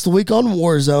 Next week on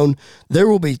Warzone, there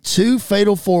will be 2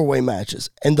 fatal 4-way matches,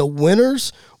 and the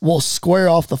winners will square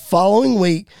off the following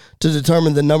week to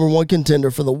determine the number 1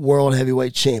 contender for the World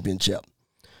Heavyweight Championship."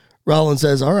 Rollins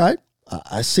says, "All right,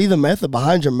 I see the method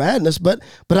behind your madness, but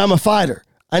I'm a fighter.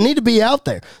 I need to be out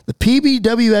there. The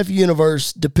PBWF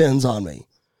universe depends on me."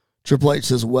 Triple H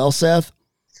says, "Well, Seth,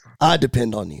 I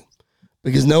depend on you.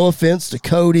 Because no offense to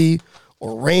Cody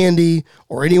or Randy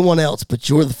or anyone else, but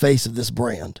you're the face of this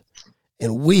brand.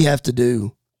 And we have to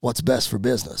do what's best for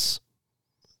business."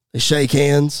 They shake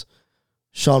hands.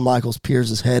 Shawn Michaels peers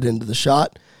his head into the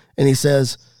shot, and he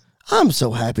says, "I'm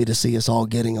so happy to see us all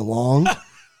getting along."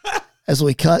 As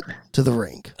we cut to the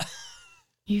ring.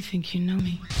 You think you know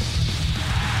me?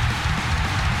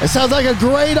 It sounds like a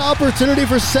great opportunity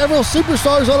for several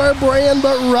superstars on our brand,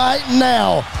 but right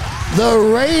now,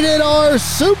 the Rated R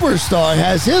Superstar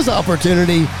has his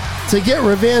opportunity to get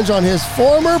revenge on his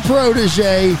former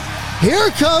protege. Here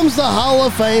comes the Hall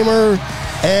of Famer,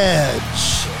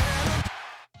 Edge.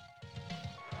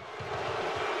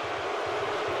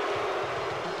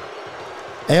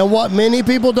 And what many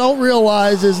people don't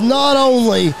realize is not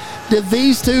only did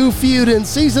these two feud in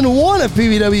season 1 of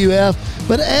PBWF,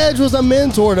 but Edge was a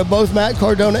mentor to both Matt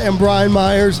Cardona and Brian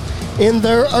Myers in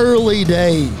their early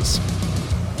days.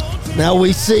 Now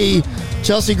we see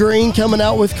Chelsea Green coming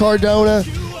out with Cardona.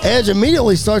 Edge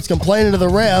immediately starts complaining to the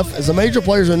ref as the major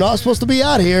players are not supposed to be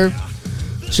out here.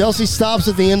 Chelsea stops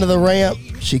at the end of the ramp.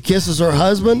 She kisses her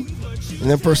husband and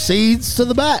then proceeds to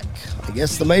the back. I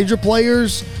guess the major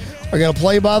players are going to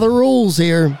play by the rules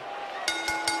here.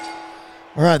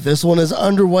 All right, this one is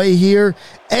underway here.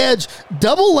 Edge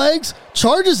double legs,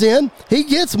 charges in. He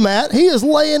gets Matt. He is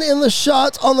laying in the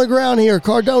shots on the ground here.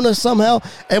 Cardona somehow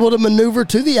able to maneuver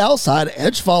to the outside.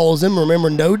 Edge follows him. Remember,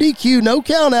 no DQ, no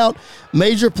count out.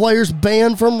 Major players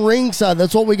banned from ringside.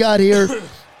 That's what we got here.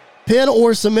 Pin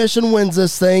or submission wins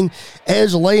this thing.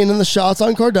 Edge laying in the shots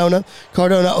on Cardona.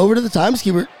 Cardona over to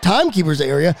the timekeeper's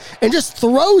area and just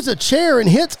throws a chair and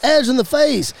hits Edge in the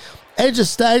face. Edge is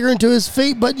staggering to his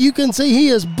feet, but you can see he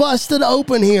is busted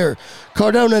open here.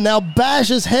 Cardona now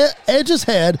bashes Edge's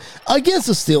head against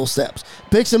the steel steps.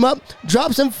 Picks him up,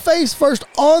 drops him face first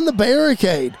on the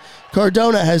barricade.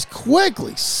 Cardona has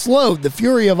quickly slowed the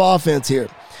fury of offense here.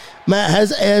 Matt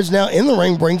has Edge now in the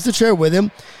ring, brings the chair with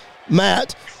him.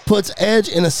 Matt puts Edge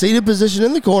in a seated position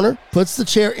in the corner, puts the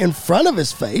chair in front of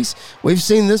his face. We've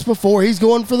seen this before. He's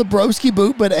going for the broski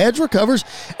boot, but Edge recovers,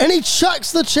 and he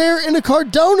chucks the chair into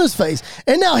Cardona's face.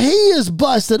 And now he is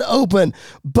busted open.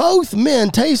 Both men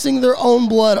tasting their own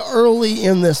blood early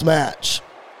in this match.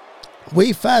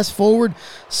 We fast forward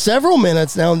several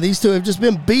minutes now, and these two have just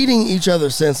been beating each other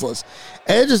senseless.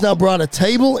 Edge has now brought a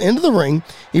table into the ring.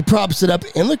 He props it up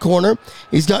in the corner.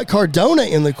 He's got Cardona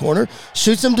in the corner,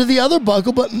 shoots him to the other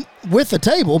buckle but with the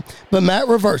table, but Matt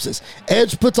reverses.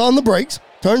 Edge puts on the brakes,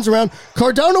 turns around.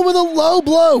 Cardona with a low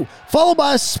blow, followed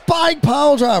by a spike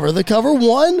pile driver. The cover,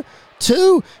 1,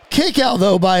 2, kick out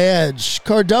though by Edge.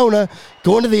 Cardona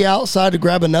going to the outside to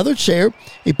grab another chair.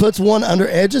 He puts one under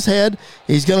Edge's head.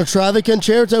 He's going to try the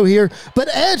concerto here, but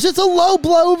Edge hits a low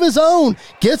blow of his own.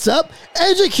 Gets up,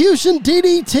 execution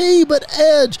DDT, but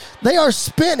Edge, they are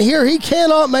spent here. He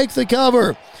cannot make the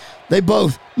cover. They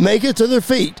both make it to their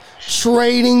feet,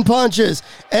 trading punches.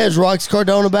 Edge rocks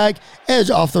Cardona back. Edge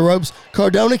off the ropes.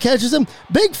 Cardona catches him.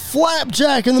 Big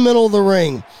flapjack in the middle of the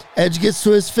ring. Edge gets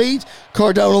to his feet.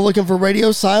 Cardona looking for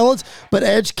radio silence, but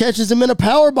Edge catches him in a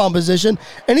powerbomb position,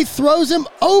 and he throws him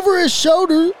over his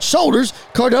shoulders.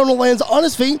 Cardona lands on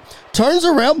his feet, turns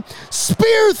around,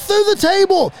 spear through the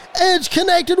table. Edge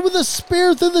connected with a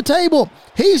spear through the table.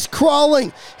 He's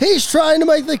crawling. He's trying to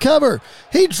make the cover.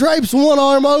 He drapes one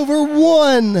arm over.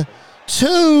 1,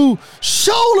 2,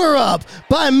 shoulder up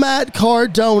by Matt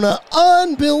Cardona.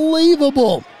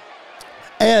 Unbelievable.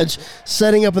 Edge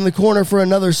setting up in the corner for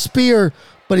another spear,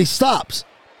 but he stops.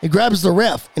 He grabs the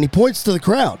ref and he points to the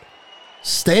crowd.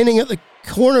 Standing at the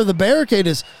corner of the barricade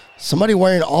is somebody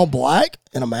wearing all black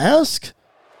and a mask.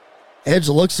 Edge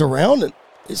looks around, and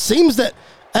it seems that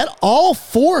at all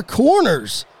 4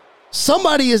 corners,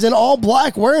 somebody is in all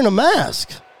black wearing a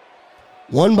mask.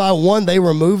 One by one, they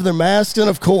remove their masks, and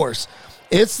of course,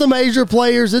 it's the major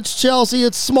players. It's Chelsea,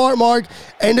 it's Smart Mark,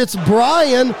 and it's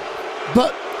Brian.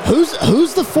 But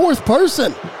who's the fourth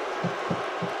person?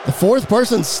 The fourth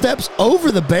person steps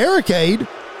over the barricade,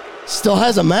 still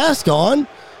has a mask on.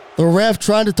 The ref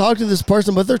trying to talk to this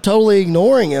person, but they're totally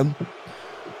ignoring him.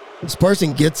 This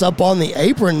person gets up on the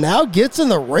apron, now gets in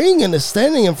the ring and is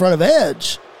standing in front of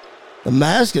Edge. The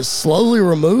mask is slowly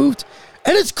removed,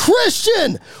 and it's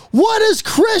Christian. What is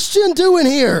Christian doing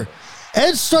here?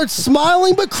 Edge starts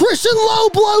smiling, but Christian low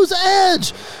blows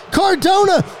Edge.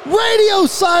 Cardona, radio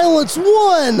silence.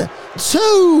 1,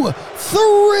 2,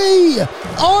 3.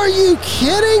 Are you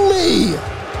kidding me?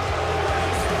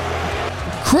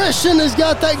 Christian has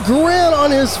got that grin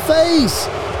on his face.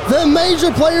 The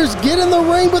major players get in the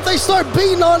ring, but they start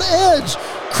beating on Edge.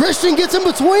 Christian gets in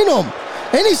between them,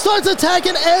 and he starts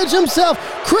attacking Edge himself.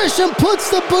 Christian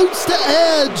puts the boots to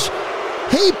Edge.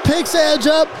 He picks Edge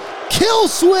up. Kill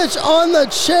switch on the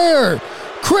chair.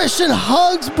 Christian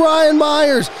hugs Brian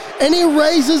Myers, and he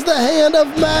raises the hand of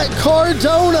Matt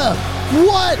Cardona.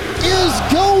 What is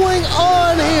going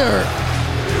on here?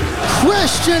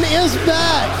 Christian is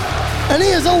back, and he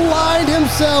has aligned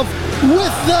himself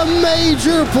with the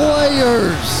major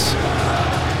players.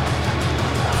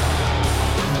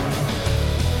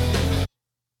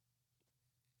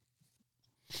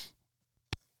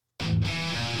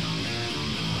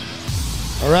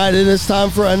 All right, it is time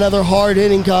for another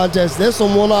hard-hitting contest. This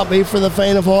one will not be for the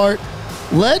faint of heart.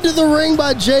 Led to the ring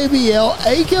by JBL,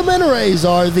 Akam and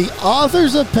Razor, the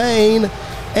authors of Pain,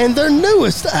 and their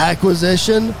newest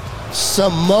acquisition,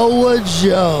 Samoa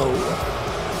Joe.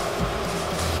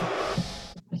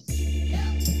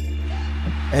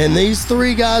 And these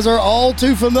three guys are all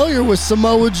too familiar with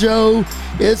Samoa Joe.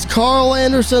 It's Carl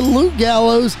Anderson, Luke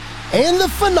Gallows, and the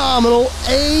phenomenal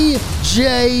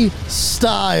AJ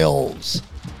Styles.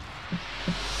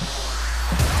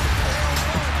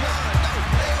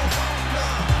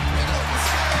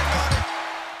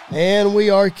 And we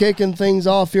are kicking things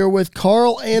off here with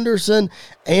Carl Anderson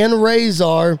and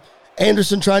Razor.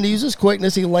 Anderson trying to use his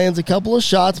quickness. He lands a couple of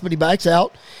shots, but he backs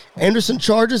out. Anderson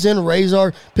charges in.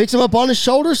 Razor picks him up on his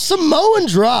shoulder. Samoan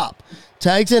drop.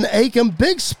 Tags in Akam.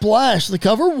 Big splash. The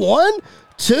cover. 1,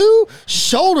 2.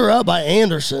 Shoulder up by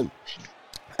Anderson.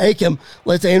 Akam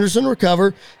lets Anderson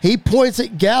recover. He points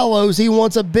at Gallows. He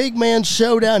wants a big man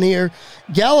showdown here.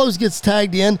 Gallows gets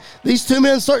tagged in. These two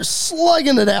men start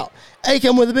slugging it out.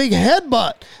 Akam with a big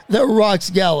headbutt that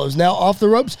rocks Gallows. Now off the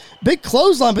ropes, big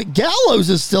clothesline, but Gallows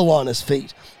is still on his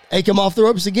feet. Akam off the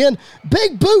ropes again,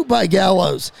 big boot by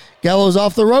Gallows. Gallows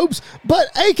off the ropes,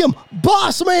 but Akam,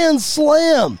 boss man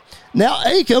slam. Now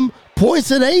Akam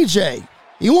points at AJ.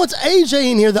 He wants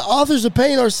AJ in here. The authors of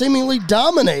Pain are seemingly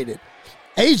dominated.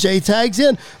 AJ tags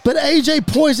in, but AJ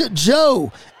points at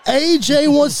Joe.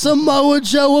 AJ wants Samoa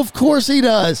Joe. Of course he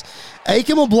does.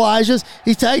 Akam obliges.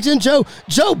 He tags in Joe.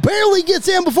 Joe barely gets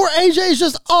in before AJ is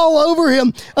just all over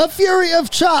him. A fury of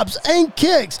chops and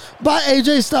kicks by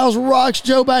AJ Styles rocks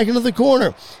Joe back into the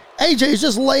corner. AJ is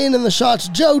just laying in the shots.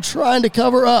 Joe trying to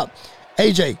cover up.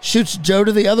 AJ shoots Joe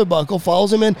to the other buckle,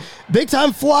 follows him in. Big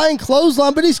time flying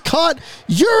clothesline, but he's caught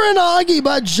Uranagi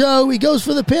by Joe. He goes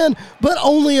for the pin, but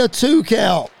only a 2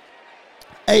 count.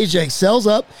 AJ sells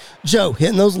up. Joe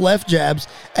hitting those left jabs.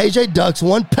 AJ ducks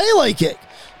one. Pele kick.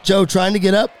 Joe trying to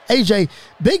get up. AJ,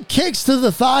 big kicks to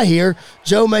the thigh here.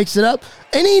 Joe makes it up,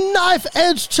 and he knife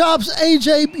edge chops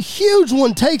AJ. Huge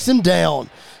one, takes him down.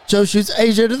 Joe shoots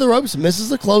AJ to the ropes, misses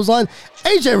the clothesline.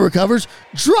 AJ recovers,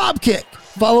 drop kick,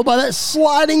 followed by that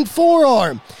sliding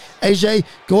forearm. AJ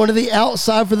going to the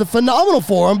outside for the phenomenal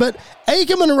forearm, but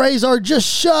Akam and Razor just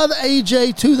shove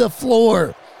AJ to the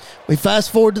floor. We fast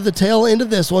forward to the tail end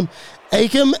of this one.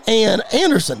 Akam and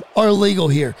Anderson are legal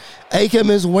here. Akam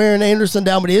is wearing Anderson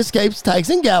down, but he escapes, tags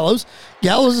in Gallows.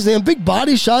 Gallows is in big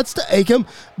body shots to Akam,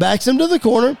 backs him to the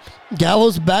corner.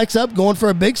 Gallows backs up, going for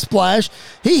a big splash.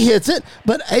 He hits it,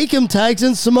 but Akam tags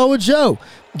in Samoa Joe.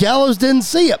 Gallows didn't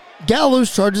see it.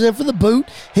 Gallows charges in for the boot.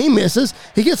 He misses.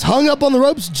 He gets hung up on the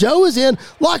ropes. Joe is in,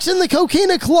 locks in the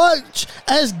coquina clutch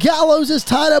as Gallows is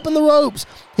tied up in the ropes.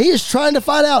 He is trying to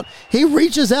fight out. He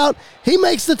reaches out. He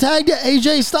makes the tag to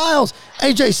AJ Styles.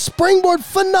 AJ springboard,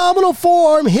 phenomenal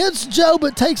forearm, hits Joe,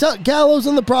 but takes out Gallows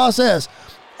in the process.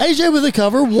 AJ with the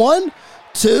cover, 1,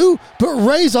 2, but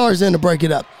Razor's in to break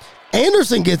it up.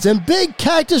 Anderson gets in, big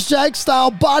Cactus Jack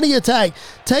style body attack,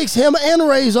 takes him and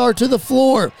Razor to the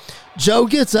floor. Joe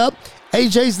gets up,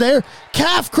 AJ's there,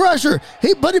 calf crusher,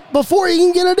 but before he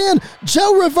can get it in,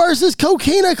 Joe reverses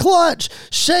coquina clutch,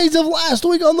 shades of last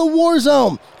week on the War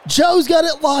Zone. Joe's got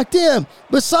it locked in,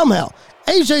 but somehow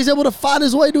AJ's able to fight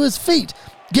his way to his feet,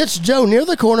 gets Joe near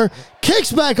the corner,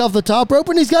 kicks back off the top rope,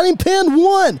 and he's got him pinned.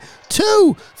 1,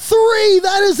 2, 3,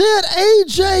 that is it.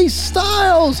 AJ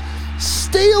Styles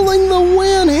stealing the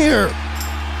win here.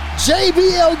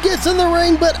 JBL gets in the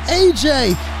ring, but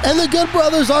AJ and the Good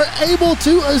Brothers are able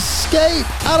to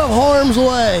escape out of harm's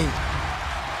way.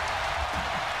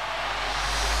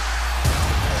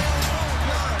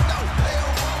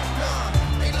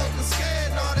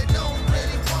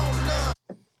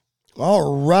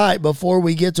 All right, before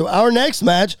we get to our next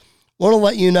match, I want to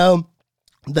let you know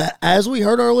that, as we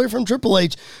heard earlier from Triple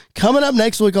H, coming up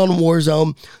next week on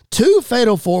Warzone, 2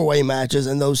 Fatal 4-Way matches,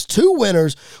 and those 2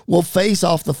 winners will face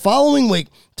off the following week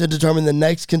to determine the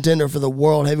next contender for the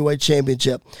World Heavyweight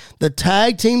Championship. The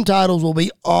tag team titles will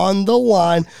be on the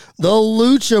line. The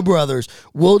Lucha Brothers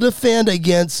will defend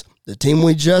against the team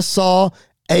we just saw,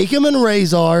 Akam and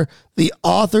Razor, the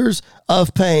authors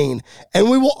of Pain. And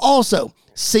we will also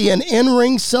see an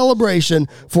in-ring celebration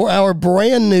for our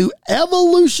brand new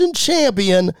Evolution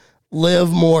champion,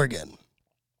 Liv Morgan.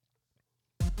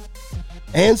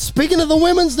 And speaking of the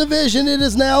women's division, it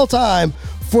is now time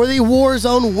for the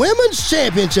Warzone Women's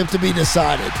Championship to be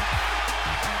decided.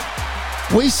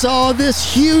 We saw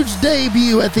this huge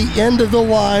debut at the end of the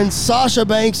line. Sasha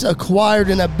Banks acquired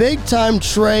in a big-time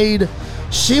trade.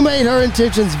 She made her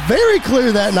intentions very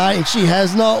clear that night, and she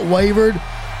has not wavered.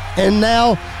 And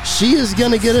now she is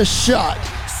going to get a shot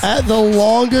at the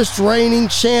longest reigning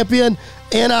champion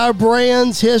in our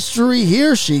brand's history.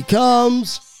 Here she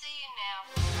comes.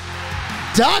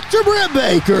 Dr. Britt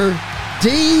Baker,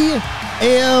 DMD.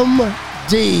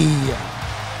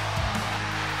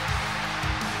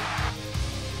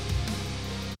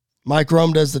 Mike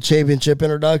Rome does the championship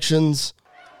introductions,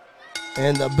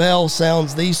 and the bell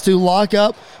sounds. These two lock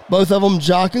up, both of them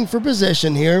jockeying for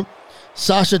position here.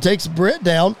 Sasha takes Britt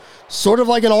down, sort of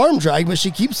like an arm drag, but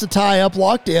she keeps the tie up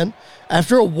locked in.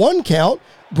 After a 1 count,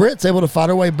 Britt's able to fight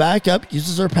her way back up,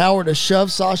 uses her power to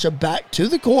shove Sasha back to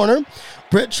the corner.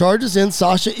 Britt charges in,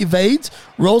 Sasha evades,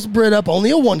 rolls Britt up,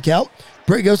 only a 1 count.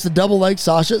 Britt goes to double leg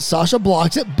Sasha. Sasha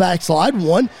blocks it, backslide,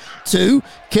 1, 2,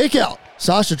 kick out.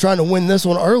 Sasha trying to win this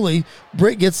one early.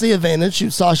 Britt gets the advantage,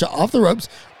 shoots Sasha off the ropes.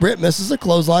 Britt misses a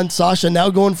clothesline. Sasha now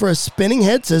going for a spinning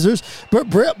head scissors, but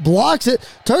Britt blocks it,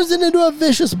 turns it into a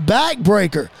vicious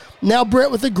backbreaker. Now Britt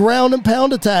with a ground and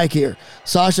pound attack here.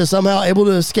 Sasha somehow able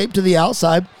to escape to the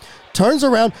outside, turns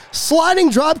around, sliding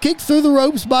drop kick through the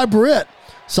ropes by Britt.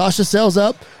 Sasha sails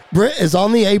up. Britt is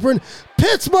on the apron.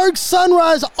 Pittsburgh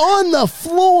Sunrise on the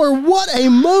floor. What a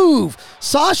move.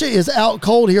 Sasha is out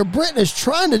cold here. Britt is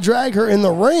trying to drag her in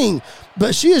the ring,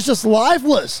 but she is just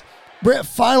lifeless. Britt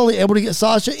finally able to get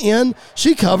Sasha in.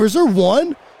 She covers her.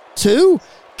 1, 2,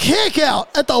 kick out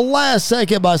at the last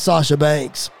second by Sasha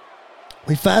Banks.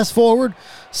 We fast forward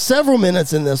several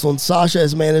minutes in this one. Sasha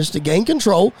has managed to gain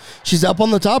control. She's up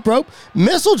on the top rope.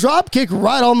 Missile drop kick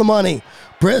right on the money.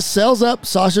 Britt sails up.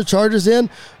 Sasha charges in.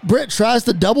 Britt tries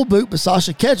to double boot, but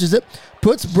Sasha catches it.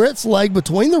 Puts Britt's leg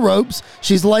between the ropes.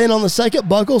 She's laying on the second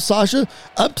buckle. Sasha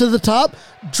up to the top.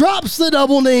 Drops the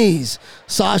double knees.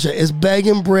 Sasha is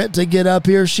begging Britt to get up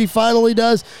here. She finally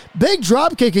does. Big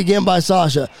drop kick again by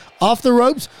Sasha. Off the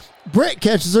ropes. Britt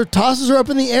catches her, tosses her up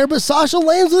in the air, but Sasha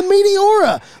lands the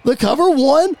Meteora. The cover.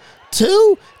 1,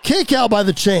 2, kick out by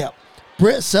the champ.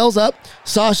 Britt sells up.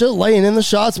 Sasha laying in the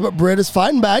shots, but Britt is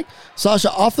fighting back.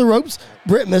 Sasha off the ropes.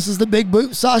 Britt misses the big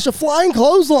boot. Sasha flying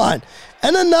clothesline.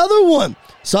 And another one.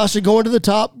 Sasha going to the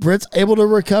top. Britt's able to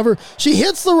recover. She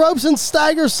hits the ropes and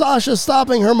staggers Sasha,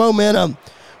 stopping her momentum.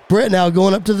 Britt now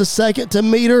going up to the second to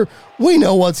meet her. We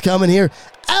know what's coming here.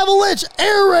 Avalanche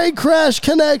air raid crash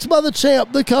connects by the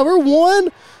champ. The cover. 1,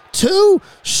 2,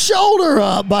 shoulder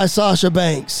up by Sasha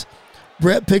Banks.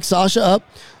 Britt picks Sasha up,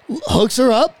 hooks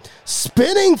her up.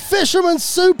 Spinning fisherman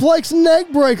suplex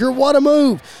neck breaker. What a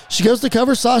move. She goes to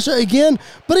cover Sasha again,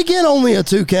 but again only a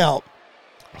 2 count.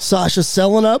 Sasha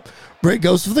selling up. Britt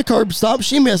goes for the curb stomp.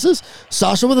 She misses.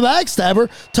 Sasha with a backstabber.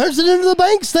 Turns it into the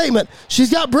bank statement. She's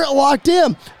got Britt locked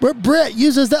in, but Britt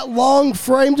uses that long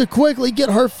frame to quickly get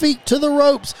her feet to the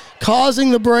ropes, causing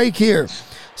the break here.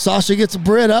 Sasha gets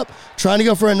Britt up, trying to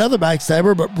go for another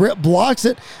backstabber, but Britt blocks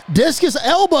it. Discus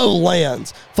elbow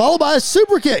lands, followed by a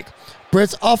super kick.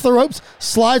 Britt's off the ropes,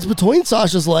 slides between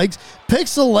Sasha's legs,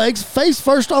 picks the legs, face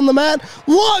first on the mat,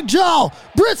 lockjaw.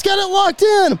 Britt's got it locked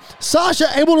in. Sasha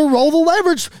able to roll the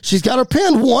leverage. She's got her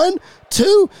pin. 1,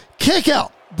 2, kick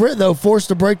out. Britt, though, forced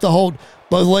to break the hold.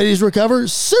 Both ladies recover.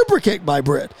 Super kick by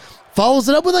Britt. Follows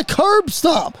it up with a curb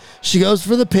stomp. She goes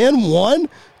for the pin. 1,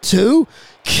 2,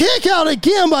 kick out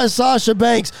again by Sasha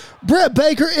Banks. Britt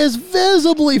Baker is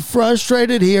visibly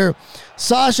frustrated here.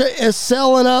 Sasha is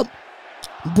selling up.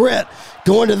 Britt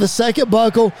going to the second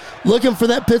buckle, looking for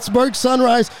that Pittsburgh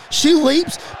Sunrise. She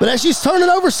leaps, but as she's turning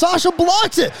over, Sasha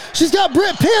blocks it. She's got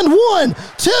Britt pinned. 1,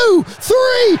 2,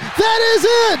 3. That is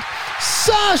it.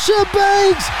 Sasha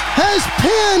Banks has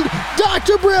pinned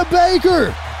Dr. Britt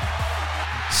Baker.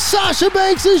 Sasha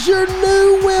Banks is your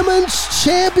new women's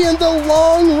champion. The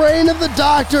long reign of the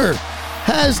Doctor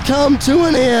has come to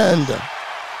an end.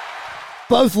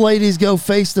 Both ladies go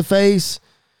face to face.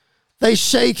 They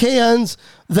shake hands.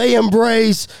 They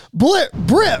embrace. Britt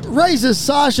raises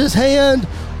Sasha's hand.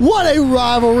 What a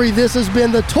rivalry this has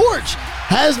been. The torch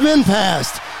has been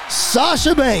passed.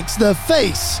 Sasha Banks, the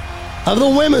face of the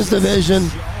women's division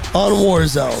on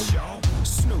Warzone.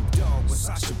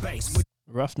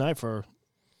 Rough night for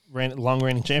long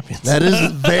reigning champions. That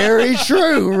is very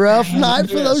true. Rough night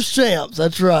for those champs.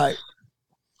 That's right.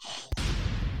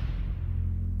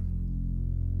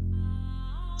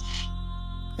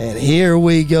 And here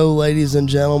we go, ladies and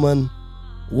gentlemen.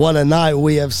 What a night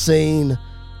we have seen.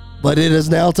 But it is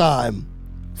now time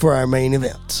for our main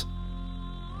event.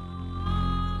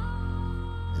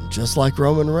 And just like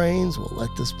Roman Reigns, we'll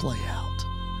let this play out.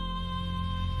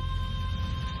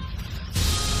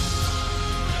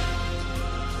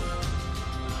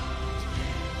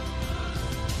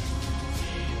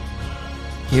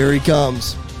 Here he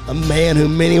comes. A man who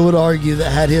many would argue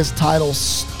that had his title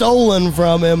stolen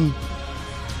from him.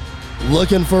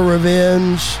 Looking for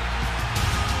revenge.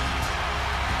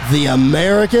 the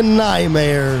American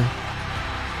Nightmare,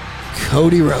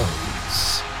 Cody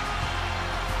Rhodes.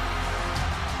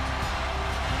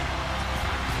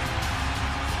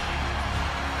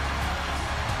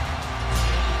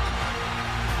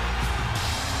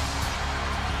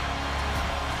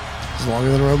 It's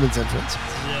longer than Roman's entrance.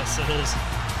 Yes, it is.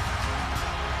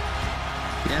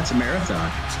 Yeah, it's a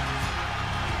marathon.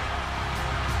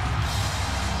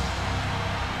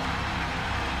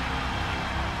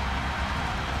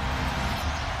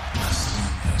 Wrestling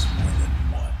has more than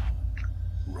one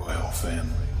royal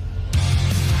family.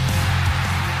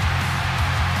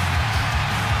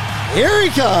 Here he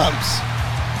comes.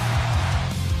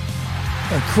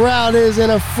 The crowd is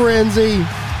in a frenzy.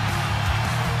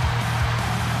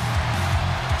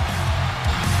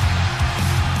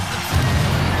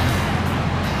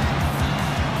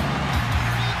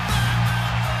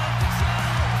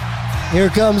 Here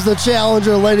comes the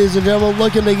challenger, ladies and gentlemen,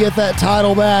 looking to get that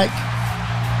title back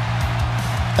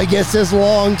against his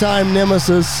longtime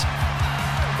nemesis,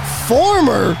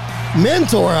 former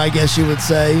mentor, I guess you would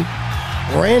say,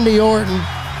 Randy Orton.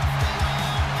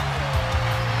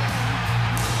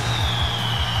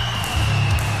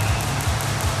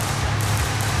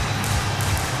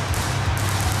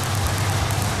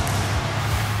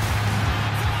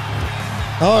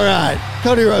 All right,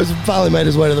 Cody Rhodes finally made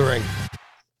his way to the ring.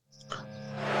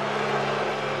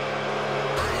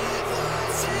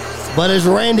 But as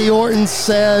Randy Orton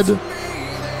said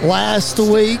last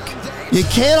week, you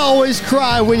can't always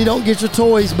cry when you don't get your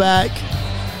toys back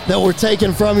that were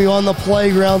taken from you on the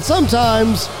playground.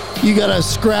 Sometimes you got to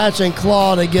scratch and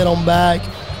claw to get them back.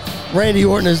 Randy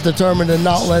Orton is determined to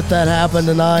not let that happen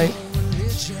tonight.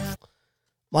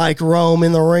 Mike Rome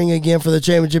in the ring again for the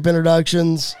championship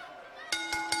introductions.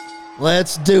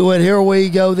 Let's do it. Here we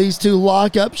go. These two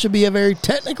lock up. Should be a very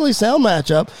technically sound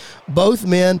matchup. Both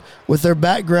men with their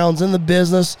backgrounds in the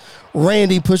business.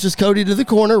 Randy pushes Cody to the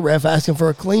corner. Ref asking for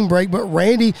a clean break, but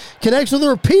Randy connects with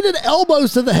repeated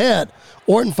elbows to the head.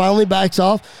 Orton finally backs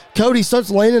off. Cody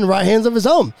starts landing right hands of his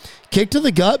own. Kick to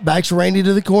the gut, backs Randy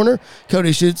to the corner.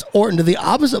 Cody shoots Orton to the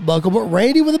opposite buckle, but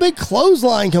Randy with a big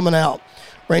clothesline coming out.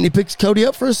 Randy picks Cody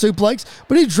up for a suplex,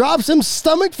 but he drops him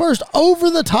stomach first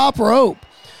over the top rope.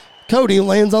 Cody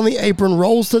lands on the apron,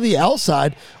 rolls to the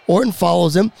outside. Orton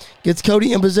follows him, gets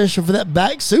Cody in position for that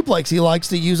back suplex he likes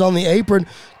to use on the apron.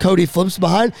 Cody flips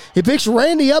behind. He picks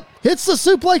Randy up, hits the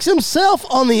suplex himself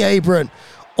on the apron.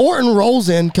 Orton rolls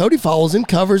in. Cody follows him,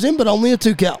 covers him, but only a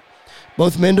 2 count.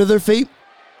 Both men to their feet.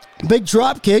 Big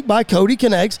drop kick by Cody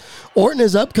connects. Orton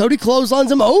is up. Cody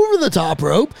clotheslines him over the top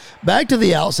rope. Back to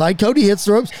the outside. Cody hits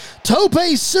the ropes. Tope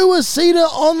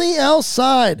suicida on the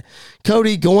outside.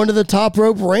 Cody going to the top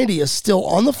rope. Randy is still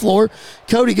on the floor.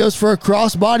 Cody goes for a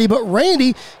crossbody, but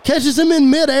Randy catches him in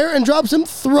midair and drops him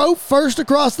throat first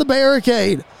across the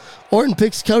barricade. Orton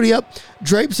picks Cody up,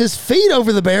 drapes his feet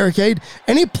over the barricade,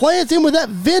 and he plants him with that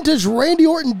vintage Randy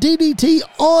Orton DDT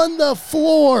on the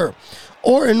floor.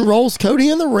 Orton rolls Cody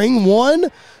in the ring.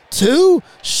 1, 2,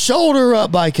 shoulder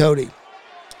up by Cody.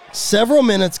 Several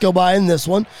minutes go by in this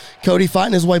one. Cody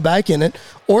fighting his way back in it.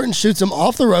 Orton shoots him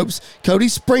off the ropes. Cody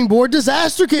springboard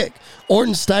disaster kick.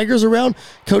 Orton staggers around.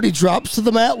 Cody drops to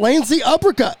the mat, lands the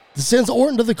uppercut that sends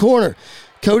Orton to the corner.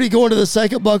 Cody going to the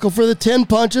second buckle for the 10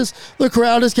 punches. The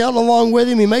crowd is counting along with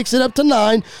him. He makes it up to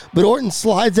 9, but Orton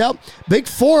slides out. Big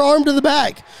forearm to the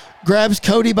back. Grabs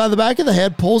Cody by the back of the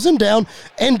head, pulls him down,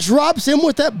 and drops him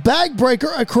with that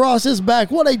backbreaker across his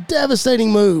back. What a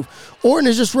devastating move. Orton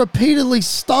is just repeatedly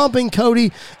stomping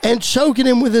Cody and choking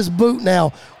him with his boot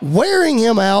now, wearing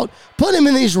him out, putting him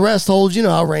in these rest holds. You know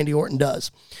how Randy Orton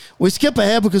does. We skip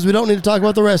ahead because we don't need to talk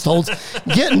about the rest holds.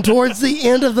 Getting towards the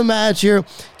end of the match here,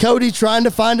 Cody trying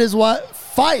to fight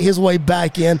his way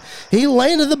back in. He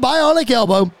landed the bionic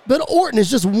elbow, but Orton is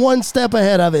just one step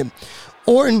ahead of him.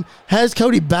 Orton has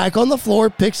Cody back on the floor,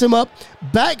 picks him up,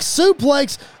 back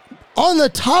suplex on the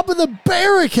top of the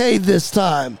barricade this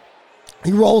time.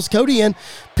 He rolls Cody in,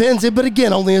 pins him, but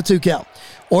again, only a 2 count.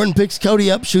 Orton picks Cody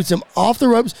up, shoots him off the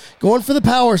ropes, going for the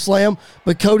power slam,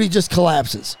 but Cody just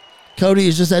collapses. Cody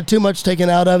has just had too much taken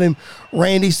out of him.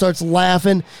 Randy starts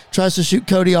laughing, tries to shoot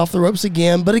Cody off the ropes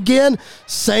again, but again,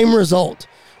 same result.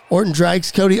 Orton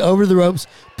drags Cody over the ropes,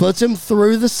 puts him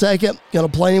through the second, going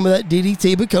to play him with that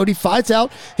DDT, but Cody fights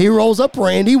out. He rolls up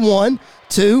Randy. 1,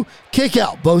 2, kick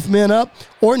out. Both men up.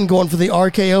 Orton going for the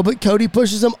RKO, but Cody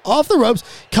pushes him off the ropes.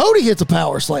 Cody hits a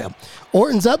power slam.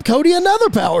 Orton's up. Cody another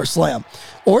power slam.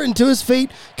 Orton to his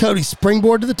feet. Cody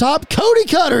springboard to the top. Cody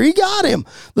cutter. He got him.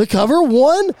 The cover.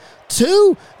 1,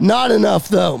 2, not enough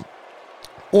though.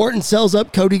 Orton sells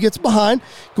up. Cody gets behind,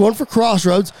 going for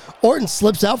crossroads. Orton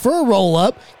slips out for a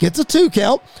roll-up, gets a 2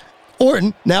 count.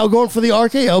 Orton now going for the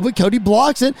RKO, but Cody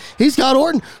blocks it. He's got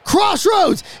Orton.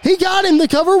 Crossroads. He got him to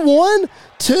cover. 1,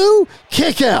 2,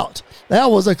 kick out.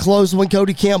 That was a close one.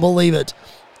 Cody can't believe it.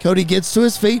 Cody gets to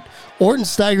his feet. Orton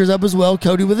staggers up as well.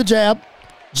 Cody with a jab.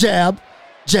 Jab.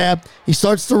 Jab. He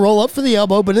starts to roll up for the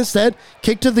elbow, but instead,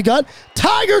 kick to the gut.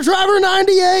 Tiger Driver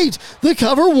 98. The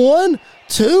cover. 1,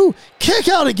 2. Kick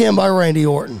out again by Randy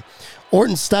Orton.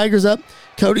 Orton staggers up.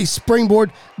 Cody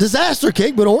springboard. Disaster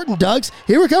kick, but Orton ducks.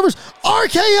 He recovers.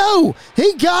 RKO.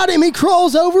 He got him. He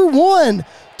crawls over. 1,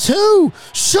 2.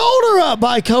 Shoulder up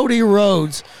by Cody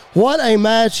Rhodes. What a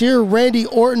match here. Randy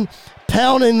Orton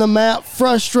pounding the mat,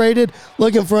 frustrated,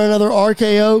 looking for another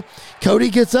RKO. Cody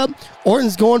gets up.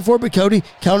 Orton's going for it, but Cody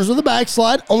counters with a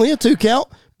backslide. Only a 2 count.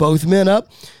 Both men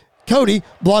up. Cody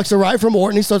blocks a right from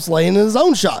Orton. He starts laying in his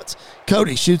own shots.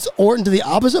 Cody shoots Orton to the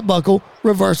opposite buckle.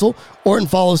 Reversal. Orton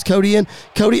follows Cody in.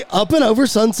 Cody up and over.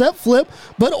 Sunset flip.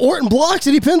 But Orton blocks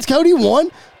it. He pins Cody. 1,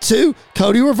 2.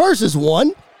 Cody reverses.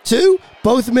 1, 2.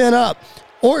 Both men up.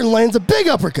 Orton lands a big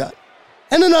uppercut.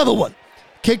 And another one.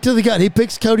 Kick to the gut. He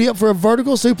picks Cody up for a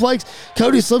vertical suplex.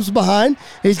 Cody slips behind.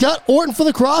 He's got Orton for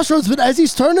the crossroads, but as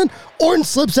he's turning, Orton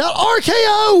slips out.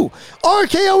 RKO!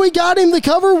 RKO, he got him the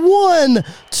cover. 1,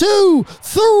 2,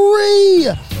 3.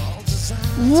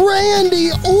 Randy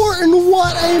Orton,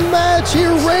 what a match here.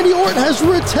 Randy Orton has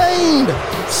retained,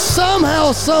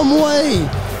 somehow, some way,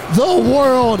 the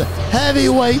World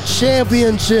Heavyweight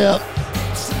Championship.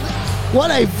 What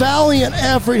a valiant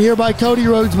effort here by Cody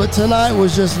Rhodes, but tonight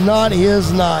was just not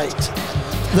his night.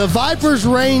 The Vipers'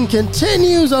 reign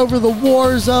continues over the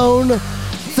War Zone.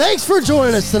 Thanks for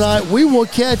joining us tonight. We will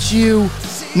catch you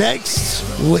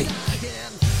next week.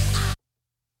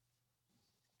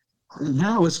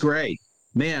 That was great.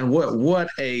 Man, what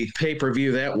a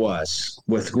pay-per-view that was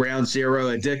with Ground Zero,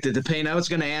 Addicted to Pain. I was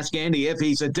going to ask Andy if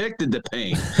he's addicted to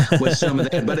pain with some of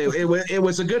that, but it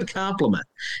was a good compliment.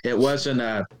 It wasn't,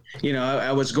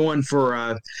 I was going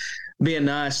for being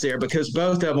nice there because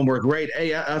both of them were great.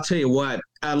 Hey, I'll tell you what,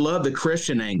 I love the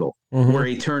Christian angle where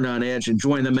he turned on Edge and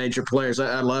joined the major players.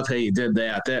 I love how you did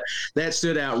that. That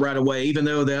stood out right away, even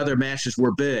though the other matches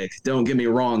were big. Don't get me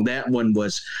wrong. That one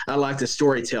was, I like the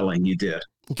storytelling you did.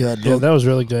 Good. Yeah, that was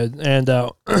really good. And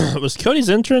was Cody's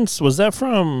entrance, was that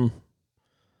from...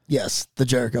 Yes, the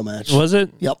Jericho match. Was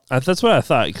it? Yep. That's what I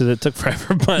thought because it took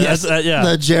forever. But yes, yeah.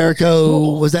 The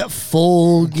Jericho, was that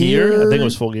Full Gear? I think it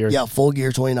was Full Gear. Yeah, Full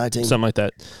Gear 2019. Something like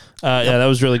that. Yeah, that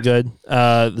was really good.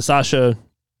 The Sasha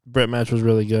Britt match was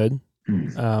really good.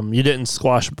 You didn't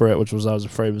squash Britt, which I was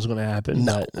afraid was going to happen.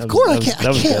 No, of course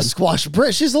I can't squash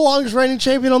Britt. She's the longest reigning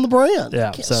champion on the brand. Yeah,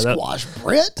 I can't squash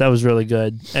Britt. That was really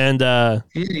good. And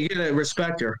you gotta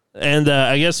respect her. And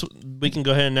I guess we can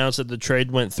go ahead and announce that the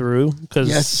trade went through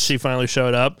because she finally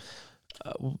showed up.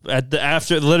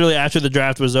 After the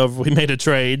draft was over, we made a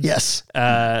trade. Yes.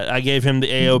 I gave him the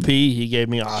AOP. He gave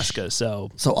me Asuka. So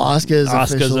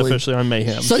Asuka's officially on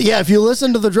Mayhem. So yeah, if you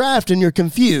listen to the draft and you're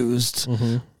confused,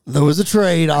 there was a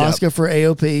trade, Asuka for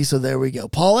AOP. So there we go.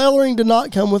 Paul Ellering did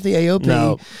not come with the AOP.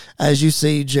 No. As you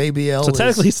see, JBL. So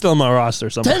technically, he's still on my roster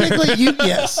somewhere. Technically,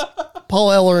 yes. Paul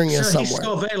Ellering is somewhere. He's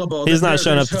still available. He's not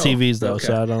showing up to TVs though, okay.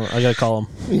 so I gotta call him.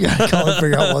 You gotta call him,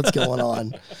 figure out what's going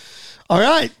on. All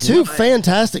right, two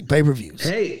fantastic pay-per-views.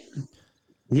 Hey,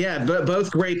 yeah, but both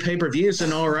great pay-per-views.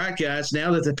 And all right, guys,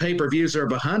 now that the pay-per-views are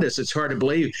behind us, it's hard to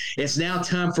believe. It's now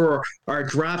time for our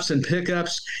drops and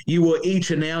pickups. You will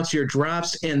each announce your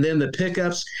drops and then the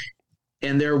pickups,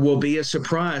 and there will be a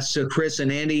surprise. So, Chris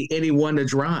and Andy, anyone to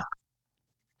drop?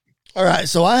 All right,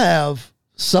 so I have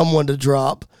someone to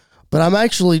drop, but I'm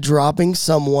actually dropping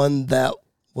someone that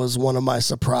was one of my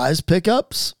surprise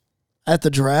pickups at the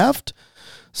draft.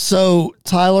 So,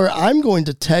 Tyler, I'm going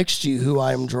to text you who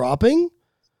I'm dropping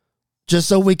just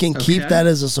so we can keep that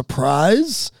as a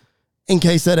surprise in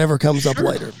case that ever comes up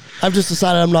later. I've just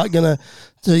decided I'm not going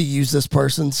to use this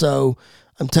person, so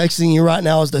I'm texting you right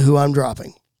now as to who I'm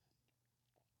dropping.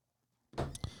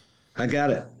 I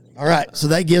got it. All right, so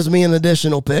that gives me an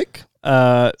additional pick.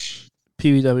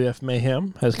 PBWF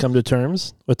Mayhem has come to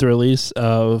terms with the release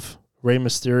of Rey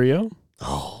Mysterio.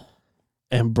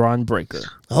 And Braun Breaker.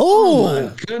 Oh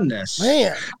my goodness,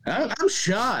 man! I'm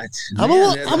shocked. I'm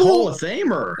a Hall of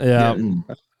Famer. Yeah, I'm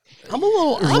a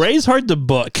little. Ray's hard to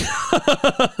book.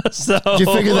 So did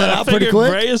you figure that out pretty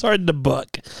quick? Ray is hard to book.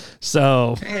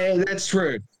 So hey, that's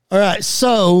true. All right,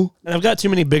 so and I've got too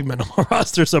many big men on my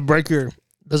roster, so Breaker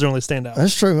doesn't really stand out.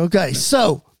 That's true. Okay,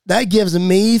 so that gives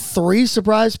me 3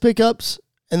 surprise pickups,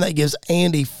 and that gives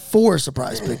Andy 4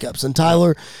 surprise pickups. And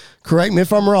Tyler, Correct me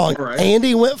if I'm wrong. Right.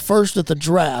 Andy went first at the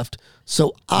draft,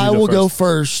 so I will go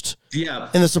first Yeah.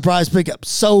 in the surprise pickup.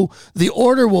 So the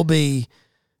order will be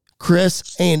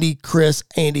Chris, Andy, Chris,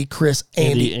 Andy, Chris,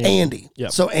 Andy, Andy.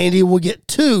 Yep. So Andy will get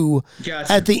 2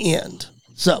 Gotcha. at the end.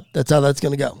 So that's how that's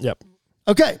going to go. Yep.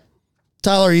 Okay.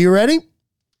 Tyler, are you ready?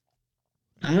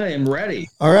 I am ready.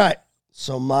 All right.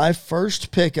 So my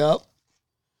first pickup,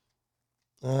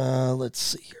 let's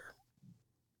see here.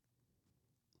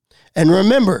 And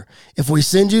remember, if we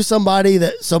send you somebody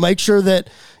so make sure that,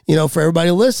 for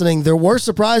everybody listening, there were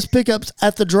surprise pickups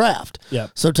at the draft. Yeah.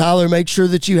 So Tyler, make sure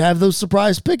that you have those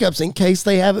surprise pickups in case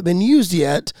they haven't been used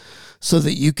yet so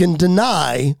that you can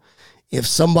deny if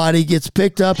somebody gets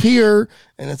picked up here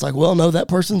and it's like, well, no, that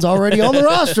person's already on the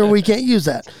roster. We can't use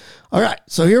that. All right.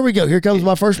 So here we go. Here comes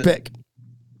my first pick.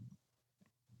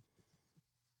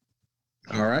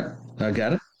 All right. I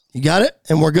got it. You got it?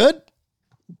 And we're good?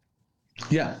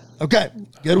 Yeah. Okay.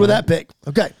 Good with that pick.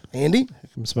 Okay. Andy? Here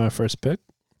comes my first pick.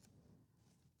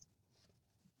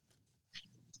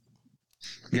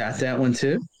 Got that one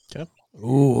too. Okay.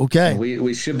 Ooh, okay.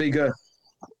 We should be good.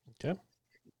 Okay.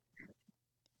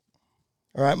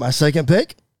 All right. My second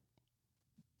pick.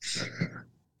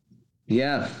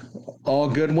 Yeah. All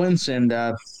good ones, and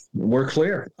we're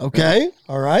clear. Okay.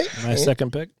 All right. My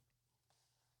second pick.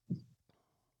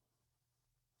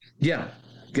 Yeah.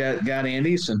 Got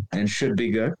Andy's and should be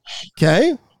good.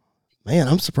 Okay. Man,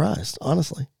 I'm surprised,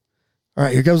 honestly. All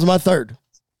right. Here comes my third.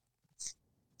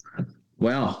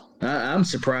 Wow. I'm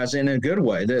surprised in a good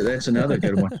way. That's another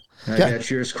good one. I Okay.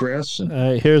 got yours, Chris. All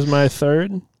right, here's my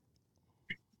third.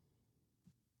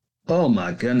 Oh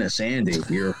my goodness, Andy,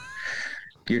 you're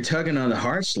tugging on the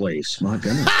heart sleeves. My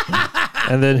goodness.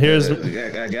 And then here's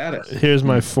I got it. here's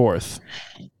my fourth.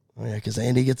 Oh, yeah, because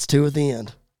Andy gets 2 at the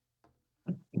end.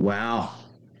 Wow.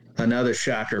 Another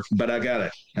shocker, but I got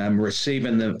it. I'm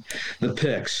receiving the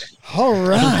picks. All I'm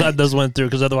right. glad those went through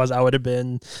because otherwise I would have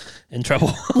been in trouble.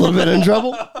 A little bit in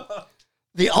trouble.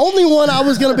 The only one I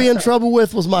was going to be in trouble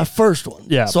with was my first one.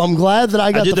 Yeah. So I'm glad that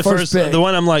I got did the first pick. The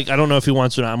one I'm like, I don't know if he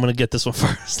wants to or not. I'm going to get this one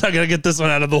first. I got to get this one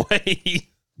out of the way.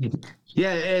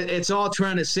 Yeah, it's all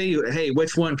trying to see, hey,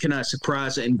 which one can I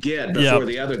surprise and get before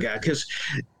the other guy?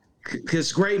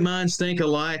 Because great minds think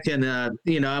alike, and I'm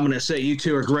going to say you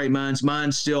two are great minds.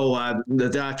 Mine's still the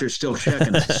doctor's still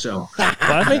checking it. So, Well,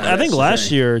 I think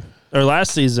last year or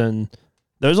last season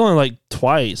there was only like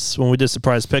twice when we did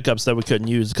surprise pickups that we couldn't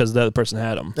use because the other person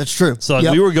had them. That's true. So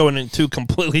like, we were going in 2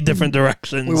 completely different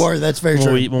directions. We were. That's very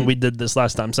true. When we did this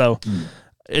last time. So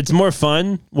it's more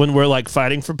fun when we're like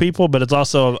fighting for people, but it's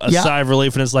also a sigh of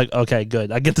relief, and it's like, okay,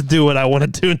 good. I get to do what I want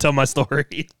to do and tell my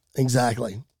story.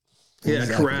 Exactly. yeah,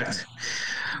 Exactly. correct.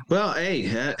 Well,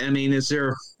 hey, I mean, is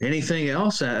there anything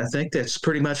else? I think that's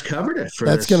pretty much covered it for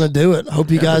That's this. going to do it.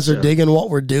 Hope you guys are episode. digging what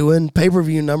we're doing.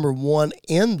 Pay-per-view number 1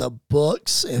 in the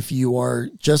books. If you are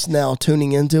just now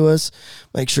tuning into us,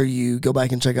 make sure you go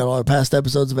back and check out all our past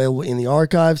episodes available in the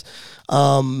archives.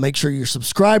 Make sure you're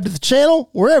subscribed to the channel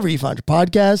wherever you find your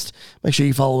podcast. Make sure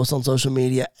you follow us on social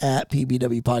media at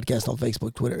PBW Podcast on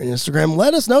Facebook, Twitter, and Instagram.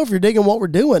 Let us know if you're digging what we're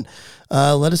doing.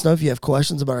 Let us know if you have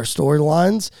questions about our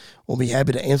storylines. We'll be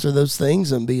happy to answer those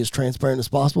things and be as transparent as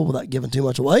possible without giving too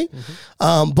much away.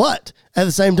 But at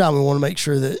the same time, we want to make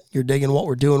sure that you're digging what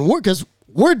we're doing because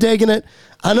we're digging it.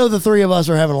 I know the 3 of us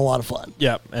are having a lot of fun.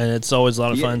 Yeah, and it's always a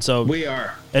lot of fun. So We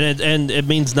are. and it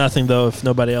means nothing though if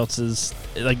nobody else is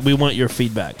like. We want your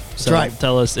feedback. So right.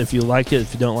 tell us if you like it,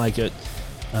 if you don't like it.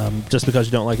 Just because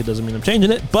you don't like it doesn't mean I'm changing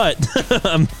it, but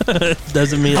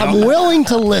doesn't mean I'm willing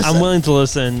to listen. I'm willing to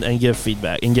listen and give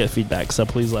feedback and get feedback. So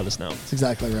please let us know. That's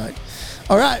exactly right.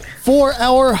 All right. For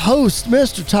our host,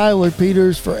 Mr. Tyler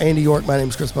Peters, for Andy York, my name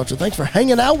is Chris Butcher. Thanks for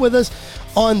hanging out with us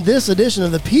on this edition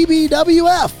of the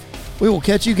PBWF. We will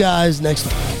catch you guys next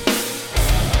time.